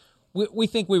 games. We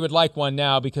think we would like one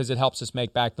now because it helps us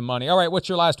make back the money. All right, what's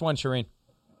your last one, Shireen?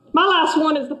 My last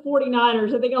one is the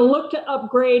 49ers. Are they going to look to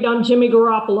upgrade on Jimmy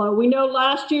Garoppolo? We know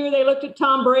last year they looked at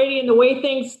Tom Brady and the way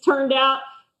things turned out,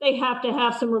 they have to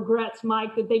have some regrets,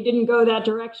 Mike, that they didn't go that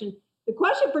direction. The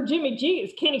question for Jimmy G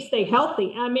is, can he stay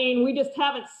healthy? I mean, we just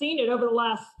haven't seen it over the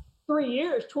last 3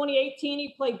 years. 2018,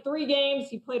 he played 3 games.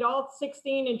 He played all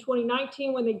 16 in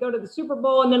 2019 when they go to the Super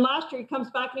Bowl. And then last year he comes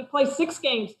back and he plays 6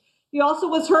 games. He also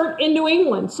was hurt in New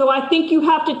England. So I think you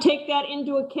have to take that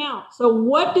into account. So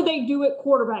what do they do at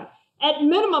quarterback? At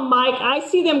minimum, Mike, I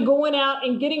see them going out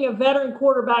and getting a veteran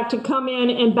quarterback to come in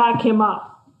and back him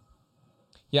up.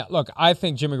 Yeah, look, I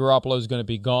think Jimmy Garoppolo is going to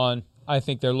be gone. I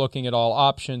think they're looking at all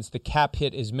options. The cap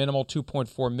hit is minimal,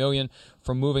 $2.4 million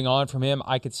for moving on from him.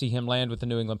 I could see him land with the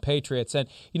New England Patriots. And,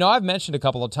 I've mentioned a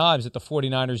couple of times that the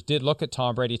 49ers did look at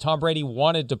Tom Brady. Tom Brady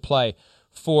wanted to play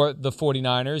for the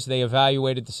 49ers. They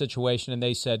evaluated the situation and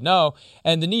they said no.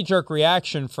 And the knee-jerk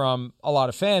reaction from a lot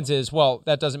of fans is, well,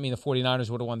 that doesn't mean the 49ers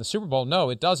would have won the Super Bowl. No,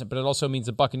 it doesn't. But it also means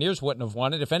the Buccaneers wouldn't have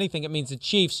won it. If anything, it means the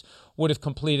Chiefs would have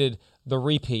completed the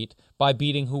repeat by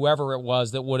beating whoever it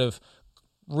was that would have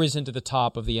risen to the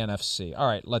top of the NFC. All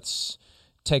right, let's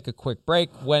take a quick break.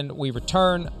 When we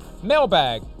return,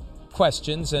 mailbag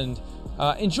questions, and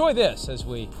enjoy this as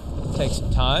we take some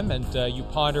time and you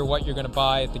ponder what you're going to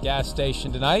buy at the gas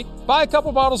station tonight. Buy a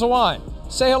couple bottles of wine.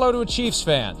 Say hello to a Chiefs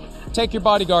fan. Take your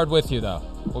bodyguard with you, though.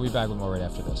 We'll be back with more right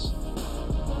after this.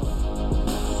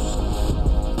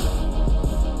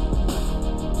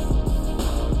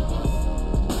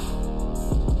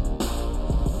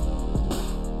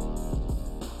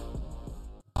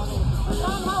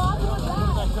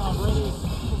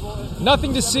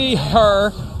 Nothing to see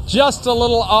her. Just a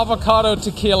little avocado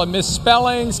tequila.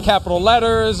 Misspellings, capital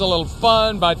letters, a little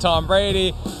fun by Tom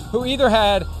Brady, who either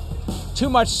had too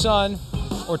much sun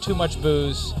or too much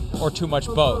booze or too much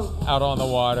both out on the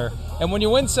water. And when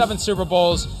you win 7 Super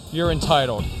Bowls, you're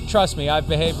entitled. Trust me, I've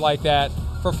behaved like that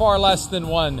for far less than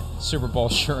 1 Super Bowl,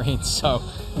 Shireen. So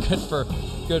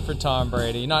good for Tom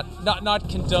Brady. Not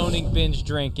condoning binge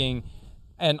drinking,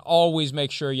 and always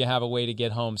make sure you have a way to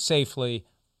get home safely.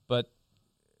 But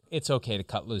it's okay to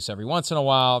cut loose every once in a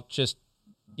while. Just,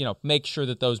 make sure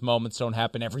that those moments don't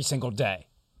happen every single day.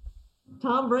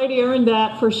 Tom Brady earned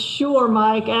that for sure,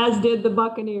 Mike, as did the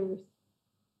Buccaneers.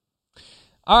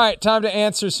 All right, time to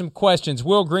answer some questions.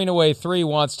 Will Greenaway 3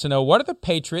 wants to know, what are the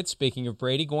Patriots, speaking of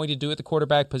Brady, going to do at the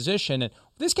quarterback position? And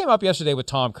this came up yesterday with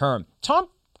Tom Curran. Tom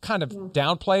kind of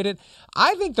downplayed it.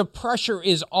 I think the pressure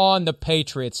is on the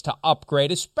Patriots to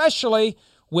upgrade, especially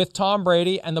with Tom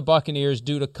Brady and the Buccaneers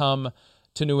due to come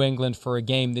to New England for a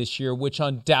game this year, which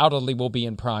undoubtedly will be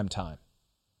in prime time.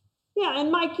 Yeah,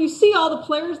 and Mike, you see all the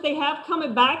players they have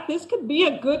coming back. This could be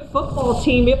a good football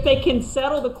team if they can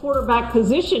settle the quarterback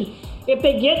position. If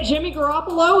they get Jimmy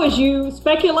Garoppolo, as you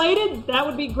speculated, that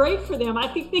would be great for them. I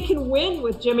think they can win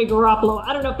with Jimmy Garoppolo.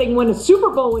 I don't know if they can win a Super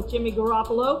Bowl with Jimmy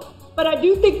Garoppolo, but I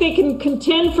do think they can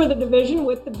contend for the division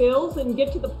with the Bills and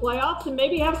get to the playoffs and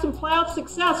maybe have some playoff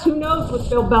success. Who knows with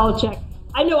Bill Belichick?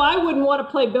 I know I wouldn't want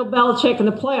to play Bill Belichick in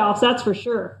the playoffs, that's for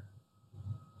sure.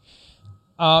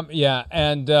 Look,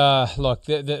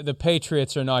 the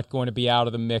Patriots are not going to be out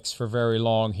of the mix for very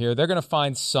long here. They're going to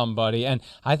find somebody, and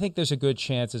I think there's a good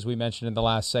chance, as we mentioned in the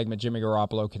last segment, Jimmy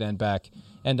Garoppolo could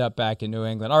end up back in New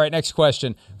England. All right, next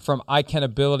question from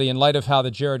iCanability. In light of how the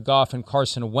Jared Goff and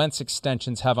Carson Wentz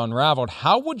extensions have unraveled,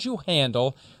 how would you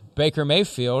handle Baker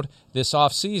Mayfield this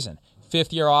offseason?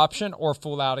 Fifth-year option or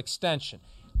full-out extension?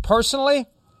 Personally,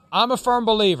 I'm a firm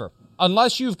believer.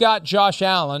 Unless you've got Josh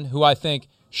Allen, who I think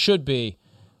should be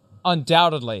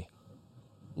undoubtedly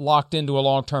locked into a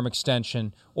long-term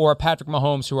extension, or a Patrick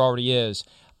Mahomes who already is,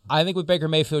 I think with Baker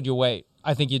Mayfield, you wait.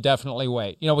 I think you definitely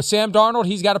wait. You know, with Sam Darnold,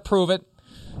 he's got to prove it,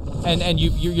 and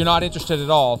you're not interested at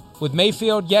all. With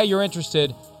Mayfield, yeah, you're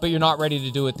interested, but you're not ready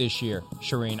to do it this year,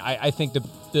 Shireen. I think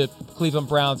the Cleveland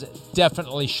Browns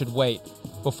definitely should wait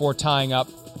before tying up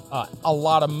a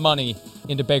lot of money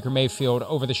into Baker Mayfield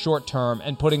over the short term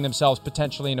and putting themselves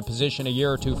potentially in a position a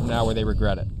year or two from now where they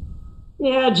regret it.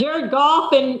 Yeah, Jared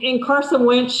Goff and Carson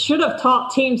Wentz should have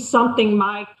taught teams something,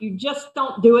 Mike. You just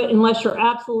don't do it unless you're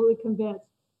absolutely convinced.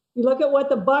 You look at what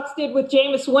the Bucs did with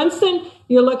Jameis Winston.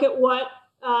 You look at what,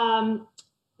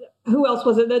 who else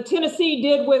was it? The Tennessee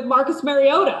did with Marcus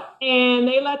Mariota. And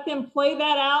they let them play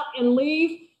that out and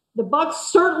leave. The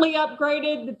Bucs certainly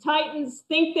upgraded. The Titans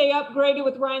think they upgraded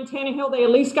with Ryan Tannehill. They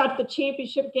at least got to the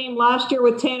championship game last year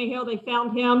with Tannehill. They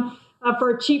found him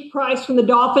for a cheap price from the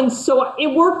Dolphins. So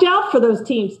it worked out for those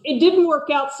teams. It didn't work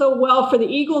out so well for the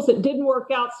Eagles. It didn't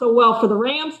work out so well for the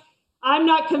Rams. I'm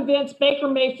not convinced Baker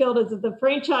Mayfield is the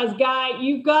franchise guy.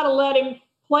 You've got to let him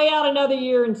play out another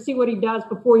year and see what he does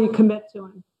before you commit to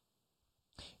him.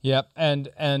 Yep, and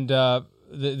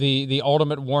the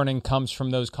ultimate warning comes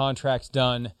from those contracts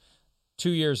done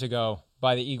 2 years ago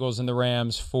by the Eagles and the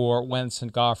Rams for Wentz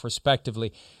and Goff,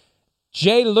 respectively.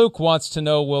 Jay Luke wants to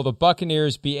know, will the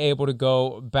Buccaneers be able to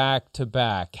go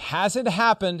back-to-back? Hasn't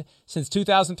happened since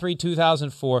 2003,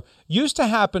 2004. Used to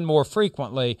happen more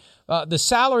frequently. The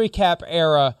salary cap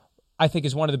era, I think,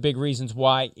 is one of the big reasons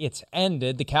why it's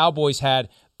ended. The Cowboys had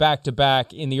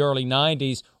back-to-back in the early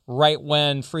 90s, right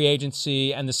when free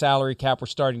agency and the salary cap were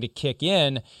starting to kick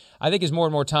in. I think as more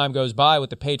and more time goes by, what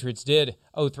the Patriots did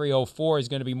 03-04 is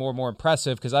going to be more and more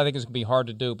impressive because I think it's going to be hard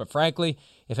to do. But frankly,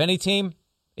 if any team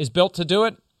is built to do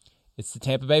it, it's the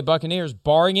Tampa Bay Buccaneers,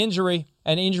 barring injury,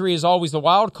 and injury is always the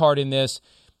wild card in this.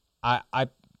 I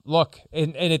look,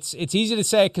 and it's easy to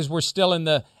say because we're still in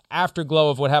the afterglow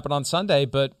of what happened on Sunday,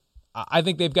 but I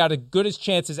think they've got as good a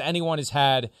chance as anyone has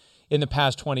had in the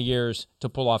past 20 years to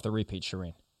pull off the repeat,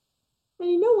 Shireen. And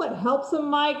you know what helps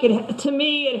them, Mike? To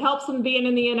me, it helps them being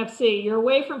in the NFC. You're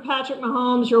away from Patrick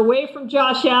Mahomes. You're away from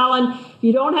Josh Allen.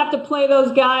 You don't have to play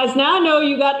those guys. Now I know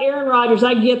you got Aaron Rodgers.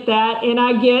 I get that. And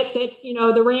I get that,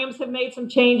 the Rams have made some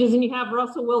changes and you have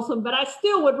Russell Wilson. But I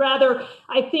still would rather,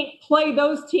 I think, play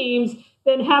those teams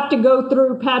than have to go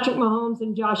through Patrick Mahomes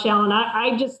and Josh Allen.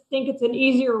 I just think it's an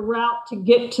easier route to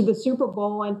get to the Super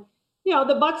Bowl. And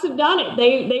the Bucs have done it.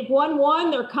 They've won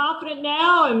one. They're confident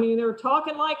now. I mean, they're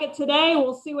talking like it today.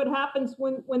 We'll see what happens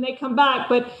when they come back.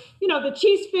 But, the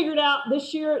Chiefs figured out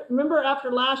this year. Remember,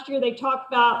 after last year, they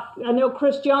talked about, I know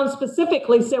Chris Jones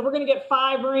specifically said, we're going to get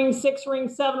 5 rings, 6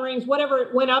 rings, 7 rings, whatever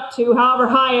it went up to, however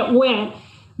high it went.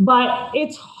 But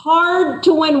it's hard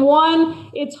to win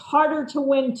 1. It's harder to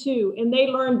win 2. And they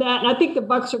learned that. And I think the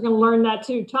Bucs are going to learn that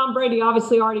too. Tom Brady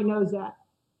obviously already knows that.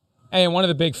 And one of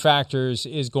the big factors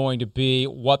is going to be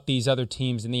what these other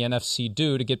teams in the NFC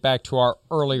do, to get back to our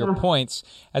earlier points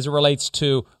as it relates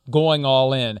to going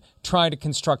all in, trying to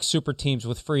construct super teams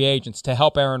with free agents to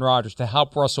help Aaron Rodgers, to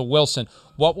help Russell Wilson.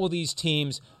 What will these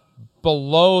teams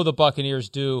below the Buccaneers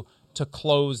do to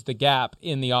close the gap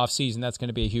in the offseason. That's going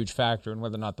to be a huge factor in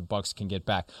whether or not the Bucks can get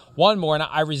back. One more, and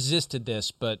I resisted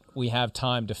this, but we have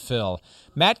time to fill.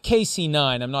 Matt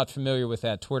Casey9, I'm not familiar with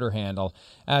that Twitter handle,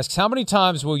 asks, how many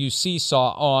times will you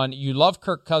seesaw on you love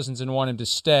Kirk Cousins and want him to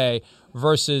stay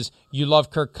versus you love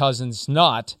Kirk Cousins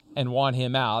not and want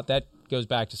him out? That goes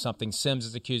back to something Sims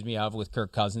has accused me of with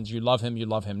Kirk Cousins. You love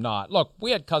him not. Look,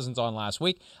 we had Cousins on last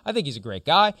week. I think he's a great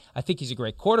guy. I think he's a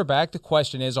great quarterback. The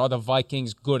question is, are the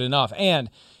Vikings good enough? And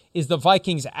is the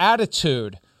Vikings'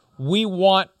 attitude, we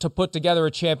want to put together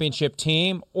a championship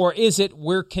team, or is it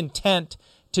we're content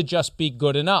to just be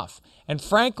good enough? And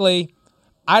frankly,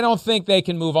 I don't think they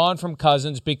can move on from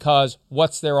Cousins because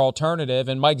what's their alternative?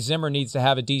 And Mike Zimmer needs to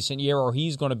have a decent year or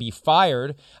he's going to be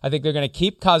fired. I think they're going to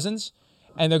keep Cousins,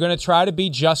 and they're going to try to be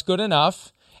just good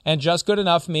enough. And just good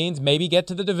enough means maybe get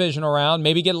to the divisional round,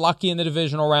 maybe get lucky in the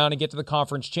divisional round and get to the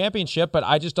conference championship. But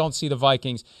I just don't see the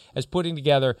Vikings as putting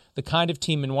together the kind of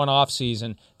team in one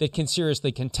offseason that can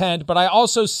seriously contend. But I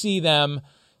also see them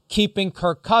keeping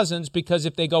Kirk Cousins because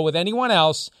if they go with anyone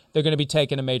else, they're going to be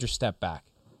taking a major step back.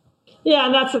 Yeah,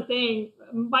 and that's the thing.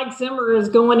 Mike Zimmer is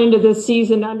going into this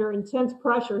season under intense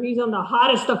pressure. He's on the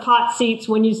hottest of hot seats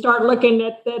when you start looking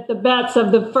at the bets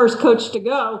of the first coach to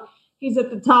go. He's at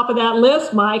the top of that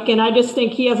list, Mike, and I just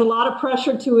think he has a lot of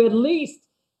pressure to at least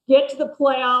get to the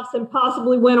playoffs and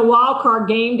possibly win a wild card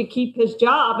game to keep his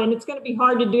job. And it's going to be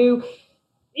hard to do,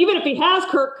 even if he has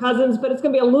Kirk Cousins, but it's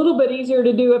going to be a little bit easier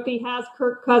to do if he has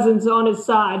Kirk Cousins on his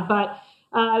side. But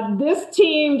this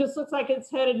team just looks like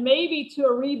it's headed maybe to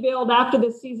a rebuild after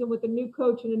this season with a new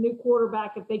coach and a new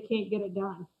quarterback if they can't get it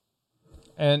done.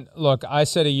 And look, I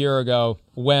said a year ago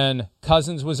when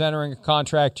Cousins was entering a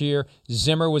contract year,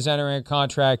 Zimmer was entering a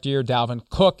contract year, Dalvin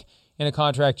Cook in a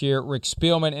contract year, Rick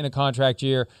Spielman in a contract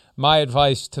year, my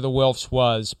advice to the Wilfs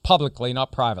was publicly,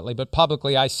 not privately, but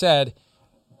publicly, I said,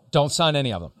 don't sign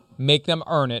any of them. Make them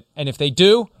earn it. And if they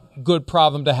do, good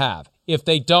problem to have. If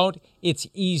they don't, it's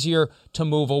easier to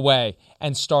move away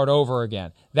and start over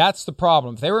again. That's the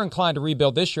problem. If they were inclined to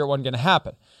rebuild this year, it wasn't going to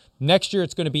happen. Next year,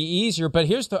 it's going to be easier, but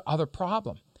here's the other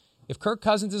problem. If Kirk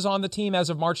Cousins is on the team as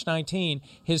of March 19,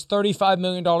 his $35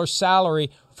 million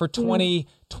salary for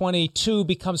 2022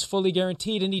 becomes fully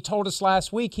guaranteed, and he told us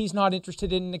last week he's not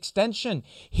interested in an extension.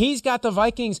 He's got the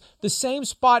Vikings the same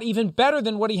spot, even better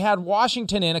than what he had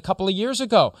Washington in a couple of years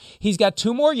ago. He's got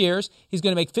 2 more years. He's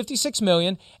going to make $56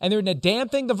 million, and there's a damn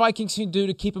thing the Vikings can do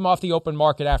to keep him off the open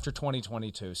market after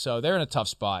 2022. So they're in a tough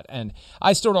spot, and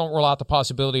I still don't rule out the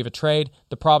possibility of a trade.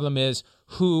 The problem is,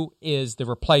 who is the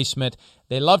replacement?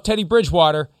 They love Teddy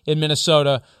Bridgewater in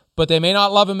Minnesota, but they may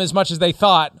not love him as much as they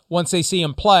thought once they see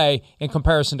him play in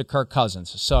comparison to Kirk Cousins.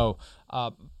 So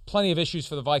plenty of issues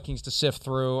for the Vikings to sift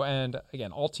through. And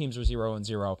again, all teams are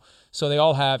 0-0. So they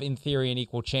all have, in theory, an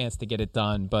equal chance to get it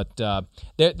done. But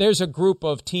there's a group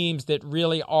of teams that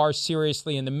really are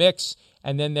seriously in the mix.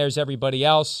 And then there's everybody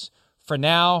else. For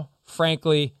now,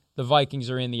 frankly, the Vikings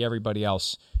are in the everybody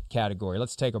else category.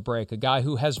 Let's take a break. A guy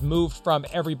who has moved from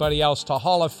everybody else to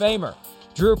Hall of Famer,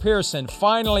 Drew Pearson,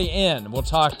 finally in. We'll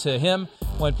talk to him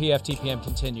when PFTPM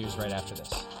continues right after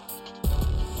this.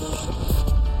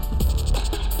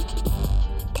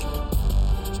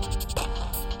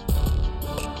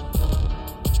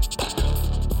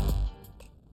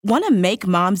 Want to make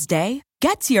Mom's Day?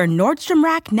 Get to your Nordstrom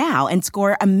Rack now and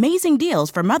score amazing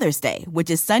deals for Mother's Day, which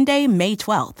is Sunday, May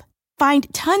 12th.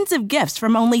 Find tons of gifts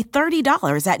from only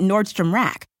 $30 at Nordstrom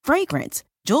Rack. Fragrance,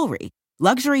 jewelry,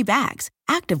 luxury bags,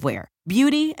 activewear,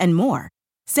 beauty, and more.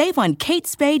 Save on Kate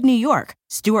Spade New York,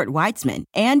 Stuart Weitzman,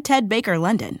 and Ted Baker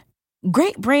London.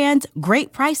 Great brands,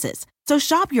 great prices. So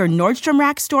shop your Nordstrom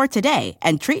Rack store today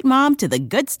and treat Mom to the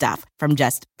good stuff from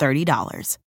just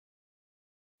 $30.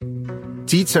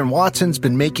 Dietz & Watson's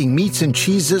been making meats and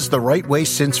cheeses the right way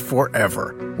since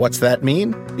forever. What's that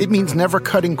mean? It means never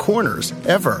cutting corners,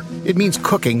 ever. It means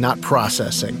cooking, not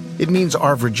processing. It means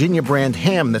our Virginia brand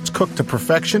ham that's cooked to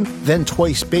perfection, then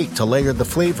twice baked to layer the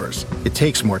flavors. It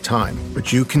takes more time,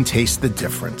 but you can taste the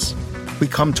difference. We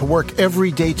come to work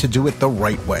every day to do it the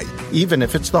right way, even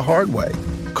if it's the hard way.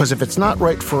 Because if it's not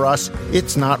right for us,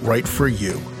 it's not right for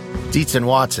you. Dietz &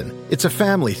 Watson, it's a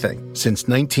family thing since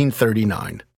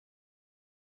 1939.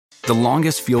 The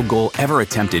longest field goal ever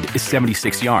attempted is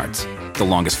 76 yards. The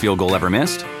longest field goal ever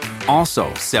missed?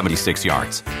 Also 76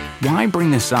 yards. Why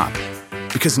bring this up?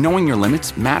 Because knowing your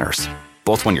limits matters,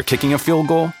 both when you're kicking a field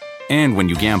goal and when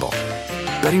you gamble.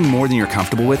 Betting more than you're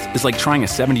comfortable with is like trying a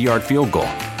 70-yard field goal.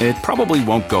 It probably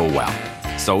won't go well.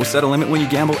 So set a limit when you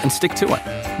gamble and stick to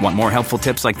it. Want more helpful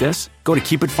tips like this? Go to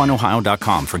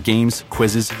keepitfunohio.com for games,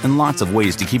 quizzes, and lots of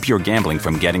ways to keep your gambling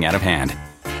from getting out of hand.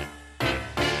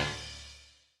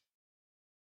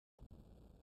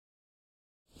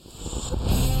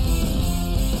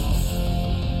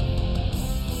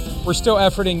 We're still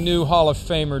efforting new Hall of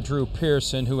Famer Drew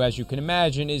Pearson, who, as you can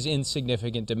imagine, is in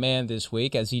significant demand this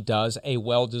week as he does a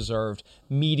well-deserved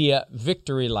media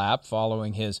victory lap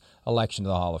following his election to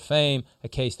the Hall of Fame, a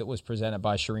case that was presented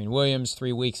by Charean Williams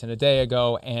 3 weeks and a day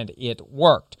ago, and it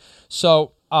worked.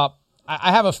 So I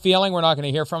have a feeling we're not going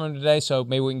to hear from him today, so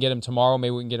maybe we can get him tomorrow,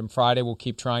 maybe we can get him Friday. We'll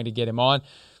keep trying to get him on.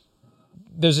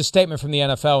 There's a statement from the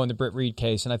NFL in the Britt Reid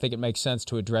case, and I think it makes sense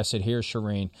to address it here,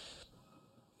 Charean.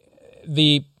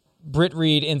 The Britt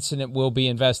Reid incident will be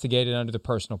investigated under the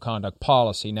personal conduct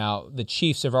policy. Now, the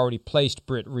Chiefs have already placed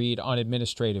Britt Reid on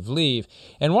administrative leave.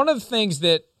 And one of the things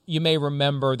that you may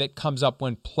remember that comes up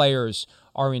when players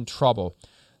are in trouble,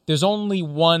 there's only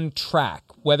one track,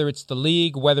 whether it's the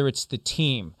league, whether it's the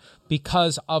team,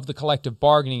 because of the collective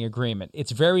bargaining agreement.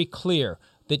 It's very clear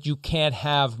that you can't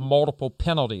have multiple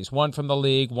penalties, one from the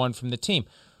league, one from the team.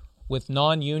 With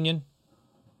non-union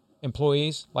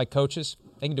employees, like coaches,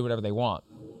 they can do whatever they want.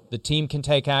 The team can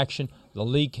take action. The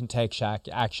league can take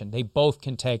action. They both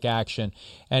can take action.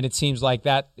 And it seems like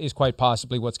that is quite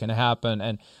possibly what's going to happen.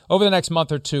 And over the next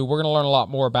month or two, we're going to learn a lot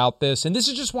more about this. And this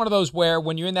is just one of those where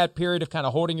when you're in that period of kind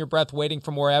of holding your breath, waiting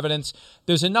for more evidence,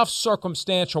 there's enough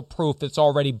circumstantial proof that's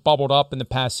already bubbled up in the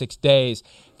past 6 days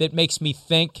that makes me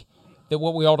think that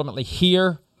what we ultimately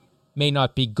hear may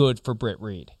not be good for Britt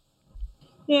Reid.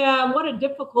 Yeah, what a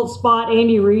difficult spot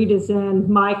Andy Reid is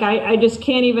in, Mike. I just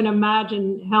can't even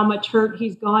imagine how much hurt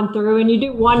he's gone through. And you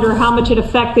do wonder how much it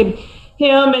affected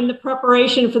him and the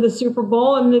preparation for the Super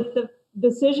Bowl and the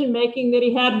decision-making that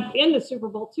he had in the Super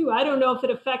Bowl, too. I don't know if it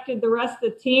affected the rest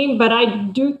of the team, but I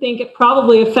do think it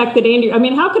probably affected Andy. I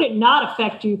mean, how could it not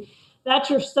affect you? That's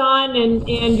your son,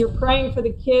 and you're praying for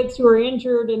the kids who are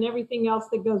injured and everything else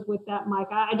that goes with that, Mike.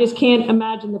 I just can't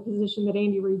imagine the position that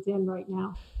Andy Reid's in right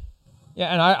now. Yeah,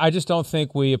 and I just don't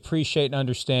think we appreciate and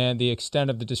understand the extent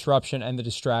of the disruption and the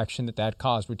distraction that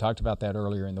caused. We talked about that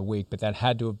earlier in the week, but that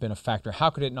had to have been a factor. How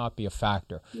could it not be a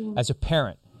factor? Yeah. As a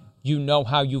parent, you know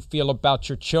how you feel about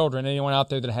your children, anyone out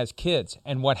there that has kids,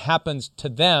 and what happens to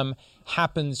them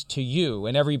happens to you,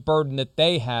 and every burden that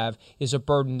they have is a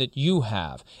burden that you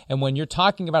have. And when you're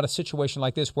talking about a situation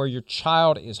like this where your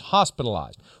child is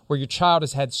hospitalized, where your child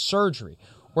has had surgery,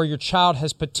 where your child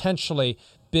has potentially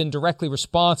been directly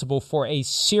responsible for a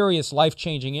serious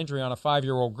life-changing injury on a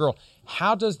 5-year-old girl,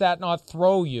 how does that not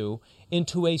throw you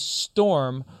into a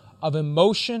storm of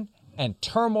emotion and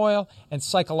turmoil and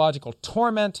psychological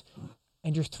torment?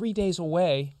 And you're 3 days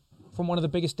away from one of the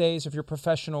biggest days of your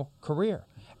professional career.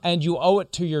 And you owe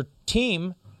it to your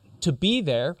team to be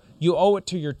there. You owe it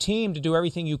to your team to do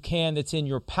everything you can that's in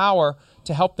your power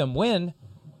to help them win.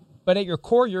 But at your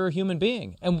core, you're a human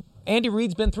being. And Andy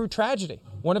Reid's been through tragedy.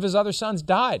 One of his other sons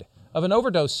died of an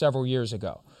overdose several years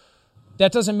ago.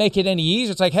 That doesn't make it any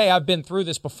easier. It's like, hey, I've been through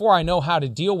this before. I know how to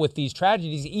deal with these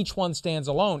tragedies. Each one stands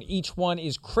alone. Each one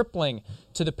is crippling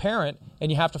to the parent,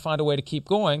 and you have to find a way to keep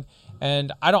going.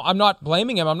 And I'm not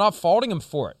blaming him. I'm not faulting him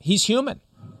for it. He's human.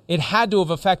 It had to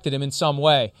have affected him in some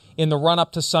way in the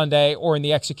run-up to Sunday or in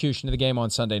the execution of the game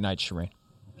on Sunday night, Charean.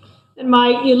 And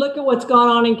Mike, you look at what's gone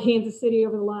on in Kansas City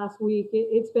over the last week.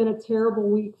 It's been a terrible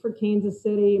week for Kansas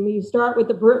City. I mean, you start with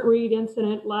the Britt Reid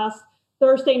incident last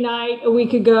Thursday night, a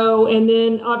week ago, and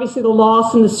then obviously the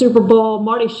loss in the Super Bowl.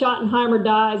 Marty Schottenheimer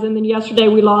dies, and then yesterday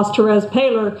we lost Therese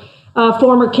Paylor,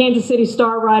 former Kansas City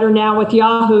star writer now with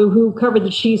Yahoo, who covered the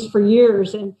Chiefs for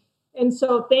years. And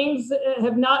so things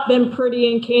have not been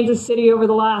pretty in Kansas City over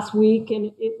the last week,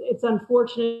 and it's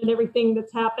unfortunate everything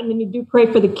that's happened, and you do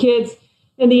pray for the kids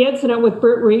in the incident with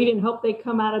Britt Reid and hope they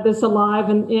come out of this alive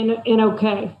and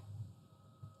okay.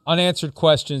 Unanswered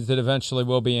questions that eventually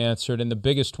will be answered, and the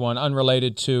biggest one,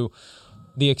 unrelated to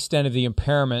the extent of the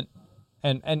impairment.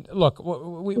 And look,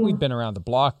 we've been around the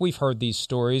block. We've heard these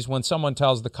stories. When someone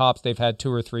tells the cops they've had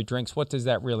 2 or 3 drinks, what does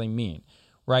that really mean?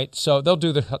 Right? So they'll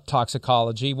do the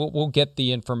toxicology. We'll get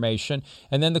the information.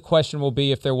 And then the question will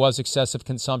be, if there was excessive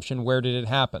consumption, where did it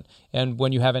happen? And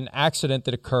when you have an accident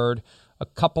that occurred a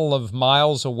couple of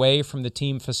miles away from the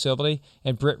team facility,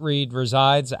 and Britt Reid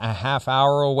resides a half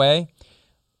hour away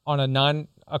on a 9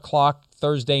 o'clock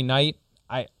Thursday night,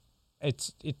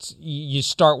 you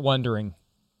start wondering,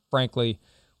 frankly,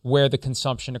 where the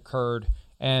consumption occurred,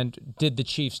 and did the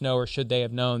Chiefs know, or should they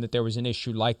have known, that there was an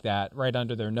issue like that right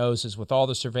under their noses with all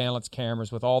the surveillance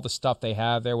cameras, with all the stuff they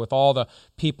have there, with all the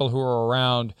people who are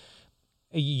around.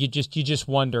 You just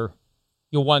wonder.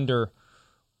 You wonder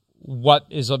what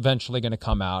is eventually going to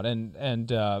come out.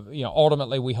 And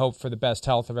ultimately we hope for the best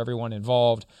health of everyone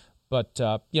involved. But,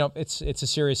 it's a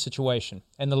serious situation.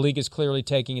 And the league is clearly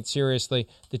taking it seriously.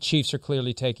 The Chiefs are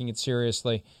clearly taking it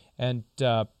seriously. And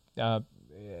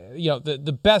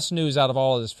the best news out of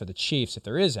all of this for the Chiefs, if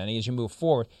there is any, as you move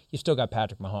forward, you still got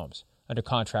Patrick Mahomes under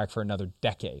contract for another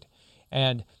decade.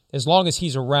 And as long as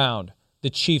he's around, the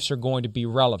Chiefs are going to be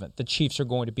relevant. The Chiefs are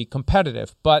going to be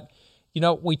competitive. But,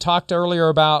 we talked earlier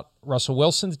about Russell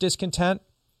Wilson's discontent,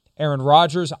 Aaron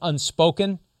Rodgers'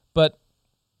 unspoken but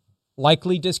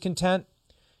likely discontent.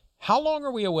 How long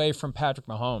are we away from Patrick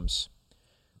Mahomes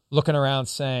looking around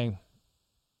saying,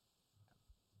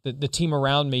 the team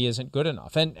around me isn't good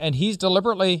enough? And he's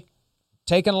deliberately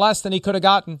taken less than he could have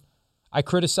gotten. I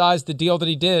criticized the deal that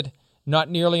he did. Not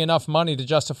nearly enough money to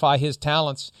justify his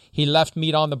talents. He left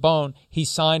meat on the bone. He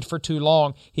signed for too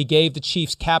long. He gave the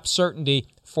Chiefs cap certainty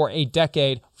for a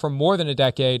decade, for more than a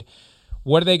decade.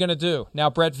 What are they going to do? Now,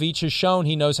 Brett Veach has shown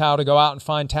he knows how to go out and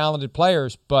find talented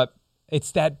players, but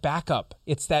it's that backup.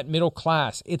 It's that middle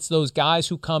class. It's those guys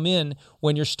who come in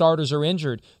when your starters are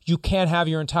injured. You can't have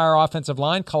your entire offensive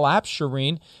line collapse,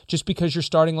 Shireen, just because your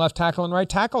starting left tackle and right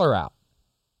tackle are out.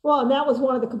 Well, and that was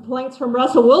one of the complaints from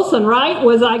Russell Wilson, right?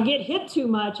 Was I get hit too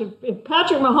much. If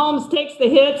Patrick Mahomes takes the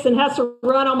hits and has to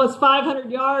run almost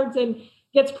 500 yards and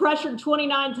gets pressured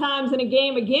 29 times in a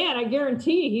game again, I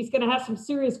guarantee he's going to have some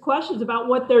serious questions about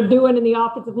what they're doing in the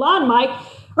offensive line, Mike.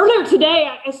 Earlier today,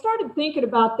 I started thinking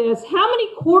about this. How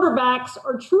many quarterbacks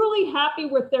are truly happy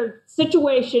with their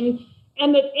situation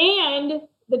and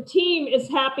the team is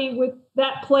happy with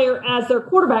that player as their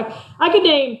quarterback? I could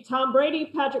name Tom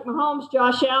Brady, Patrick Mahomes,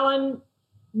 Josh Allen,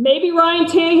 maybe Ryan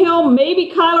Tannehill,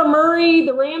 maybe Kyler Murray.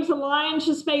 The Rams and Lions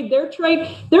just made their trade.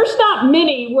 There's not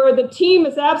many where the team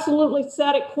is absolutely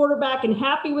set at quarterback and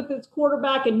happy with its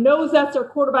quarterback and knows that's their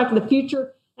quarterback in the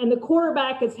future, and the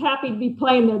quarterback is happy to be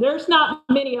playing there. There's not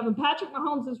many of them. Patrick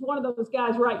Mahomes is one of those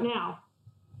guys right now.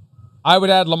 I would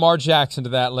add Lamar Jackson to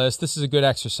that list. This is a good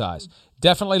exercise.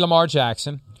 Definitely Lamar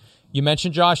Jackson. You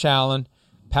mentioned Josh Allen,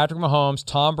 Patrick Mahomes,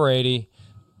 Tom Brady,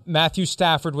 Matthew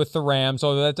Stafford with the Rams,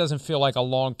 although that doesn't feel like a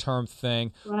long-term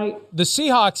thing. Right. The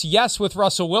Seahawks, yes, with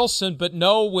Russell Wilson, but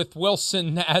no with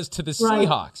Wilson as to the Right.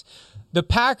 Seahawks. The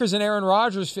Packers and Aaron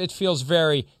Rodgers, it feels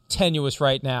very tenuous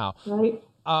right now. Right.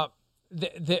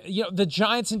 The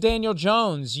Giants and Daniel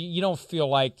Jones, you don't feel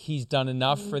like he's done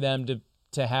enough for them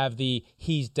to have the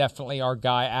he's definitely our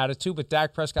guy attitude. But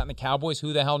Dak Prescott and the Cowboys,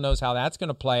 who the hell knows how that's going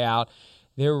to play out?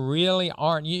 There really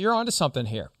aren't. You're onto something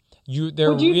here.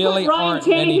 There really aren't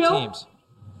many teams.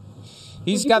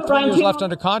 He's got 3 years left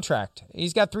under contract.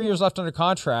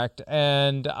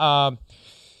 And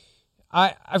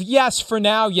yes, for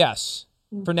now, yes.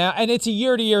 For now, and it's a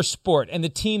year-to-year sport, and the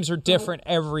teams are different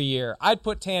every year. I'd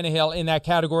put Tannehill in that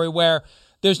category where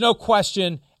there's no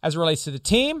question as it relates to the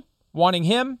team wanting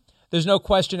him. There's no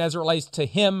question as it relates to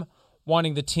him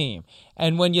wanting the team.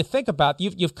 And when you think about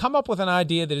it, you've come up with an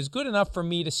idea that is good enough for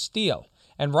me to steal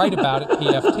and write about it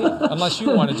PFT. Unless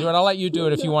you want to do it. I'll let you do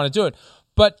it if you want to do it.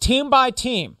 But team by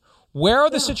team, where are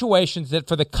the situations that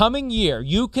for the coming year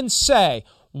you can say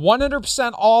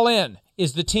 100% all in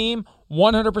is the team,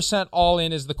 100% all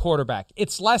in is the quarterback?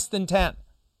 It's less than 10.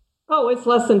 Oh, it's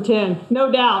less than 10,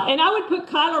 no doubt. And I would put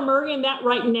Kyler Murray in that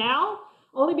right now,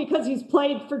 only because he's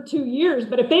played for 2 years.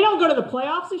 But if they don't go to the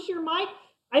playoffs this year, Mike,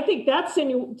 I think that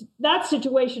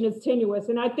situation is tenuous.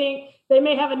 And I think they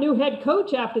may have a new head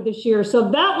coach after this year. So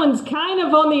that one's kind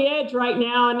of on the edge right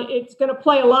now, and it's going to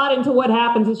play a lot into what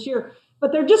happens this year.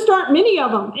 But there just aren't many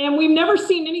of them. And we've never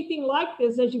seen anything like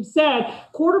this. As you've said,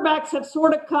 quarterbacks have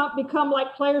sort of become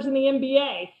like players in the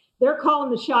NBA. They're calling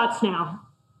the shots now.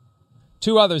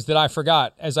 Two others that I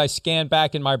forgot as I scanned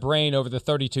back in my brain over the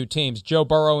 32 teams. Joe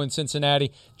Burrow in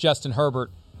Cincinnati, Justin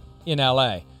Herbert in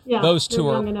L.A. Yeah, those two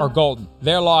are golden.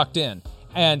 They're locked in.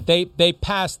 And they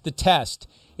passed the test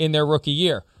in their rookie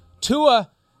year. Tua,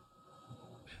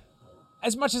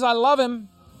 as much as I love him,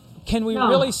 can we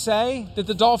really say that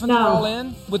the Dolphins are all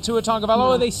in with Tua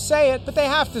Tagovailoa? They say it, but they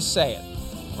have to say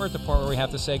it. We're at the point where we have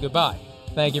to say goodbye.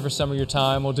 Thank you for some of your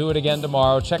time. We'll do it again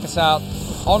tomorrow. Check us out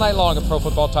all night long at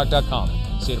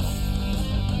ProFootballTalk.com. See you tomorrow.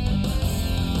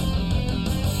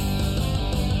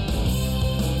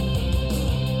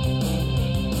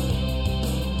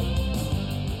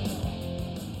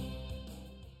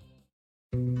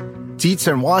 Dietz &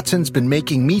 Watson's been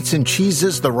making meats and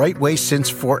cheeses the right way since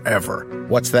forever.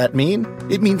 What's that mean?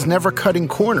 It means never cutting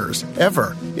corners,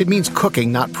 ever. It means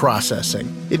cooking, not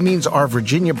processing. It means our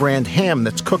Virginia brand ham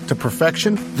that's cooked to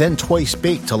perfection, then twice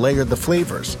baked to layer the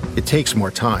flavors. It takes more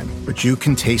time, but you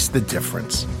can taste the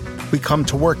difference. We come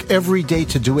to work every day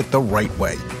to do it the right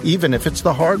way, even if it's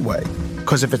the hard way.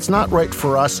 Because if it's not right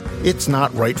for us, it's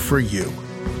not right for you.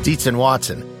 Dietz &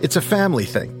 Watson, it's a family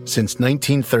thing since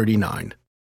 1939.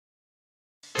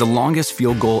 The longest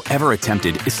field goal ever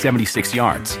attempted is 76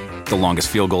 yards. The longest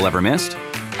field goal ever missed?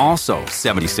 Also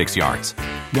 76 yards.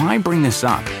 Why bring this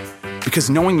up? Because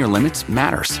knowing your limits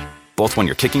matters, both when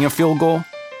you're kicking a field goal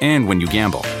and when you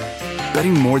gamble.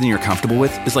 Betting more than you're comfortable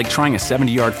with is like trying a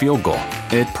 70-yard field goal.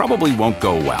 It probably won't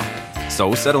go well.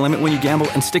 So set a limit when you gamble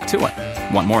and stick to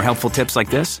it. Want more helpful tips like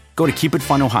this? Go to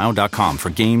keepitfunohio.com for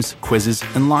games, quizzes,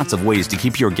 and lots of ways to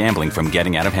keep your gambling from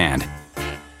getting out of hand.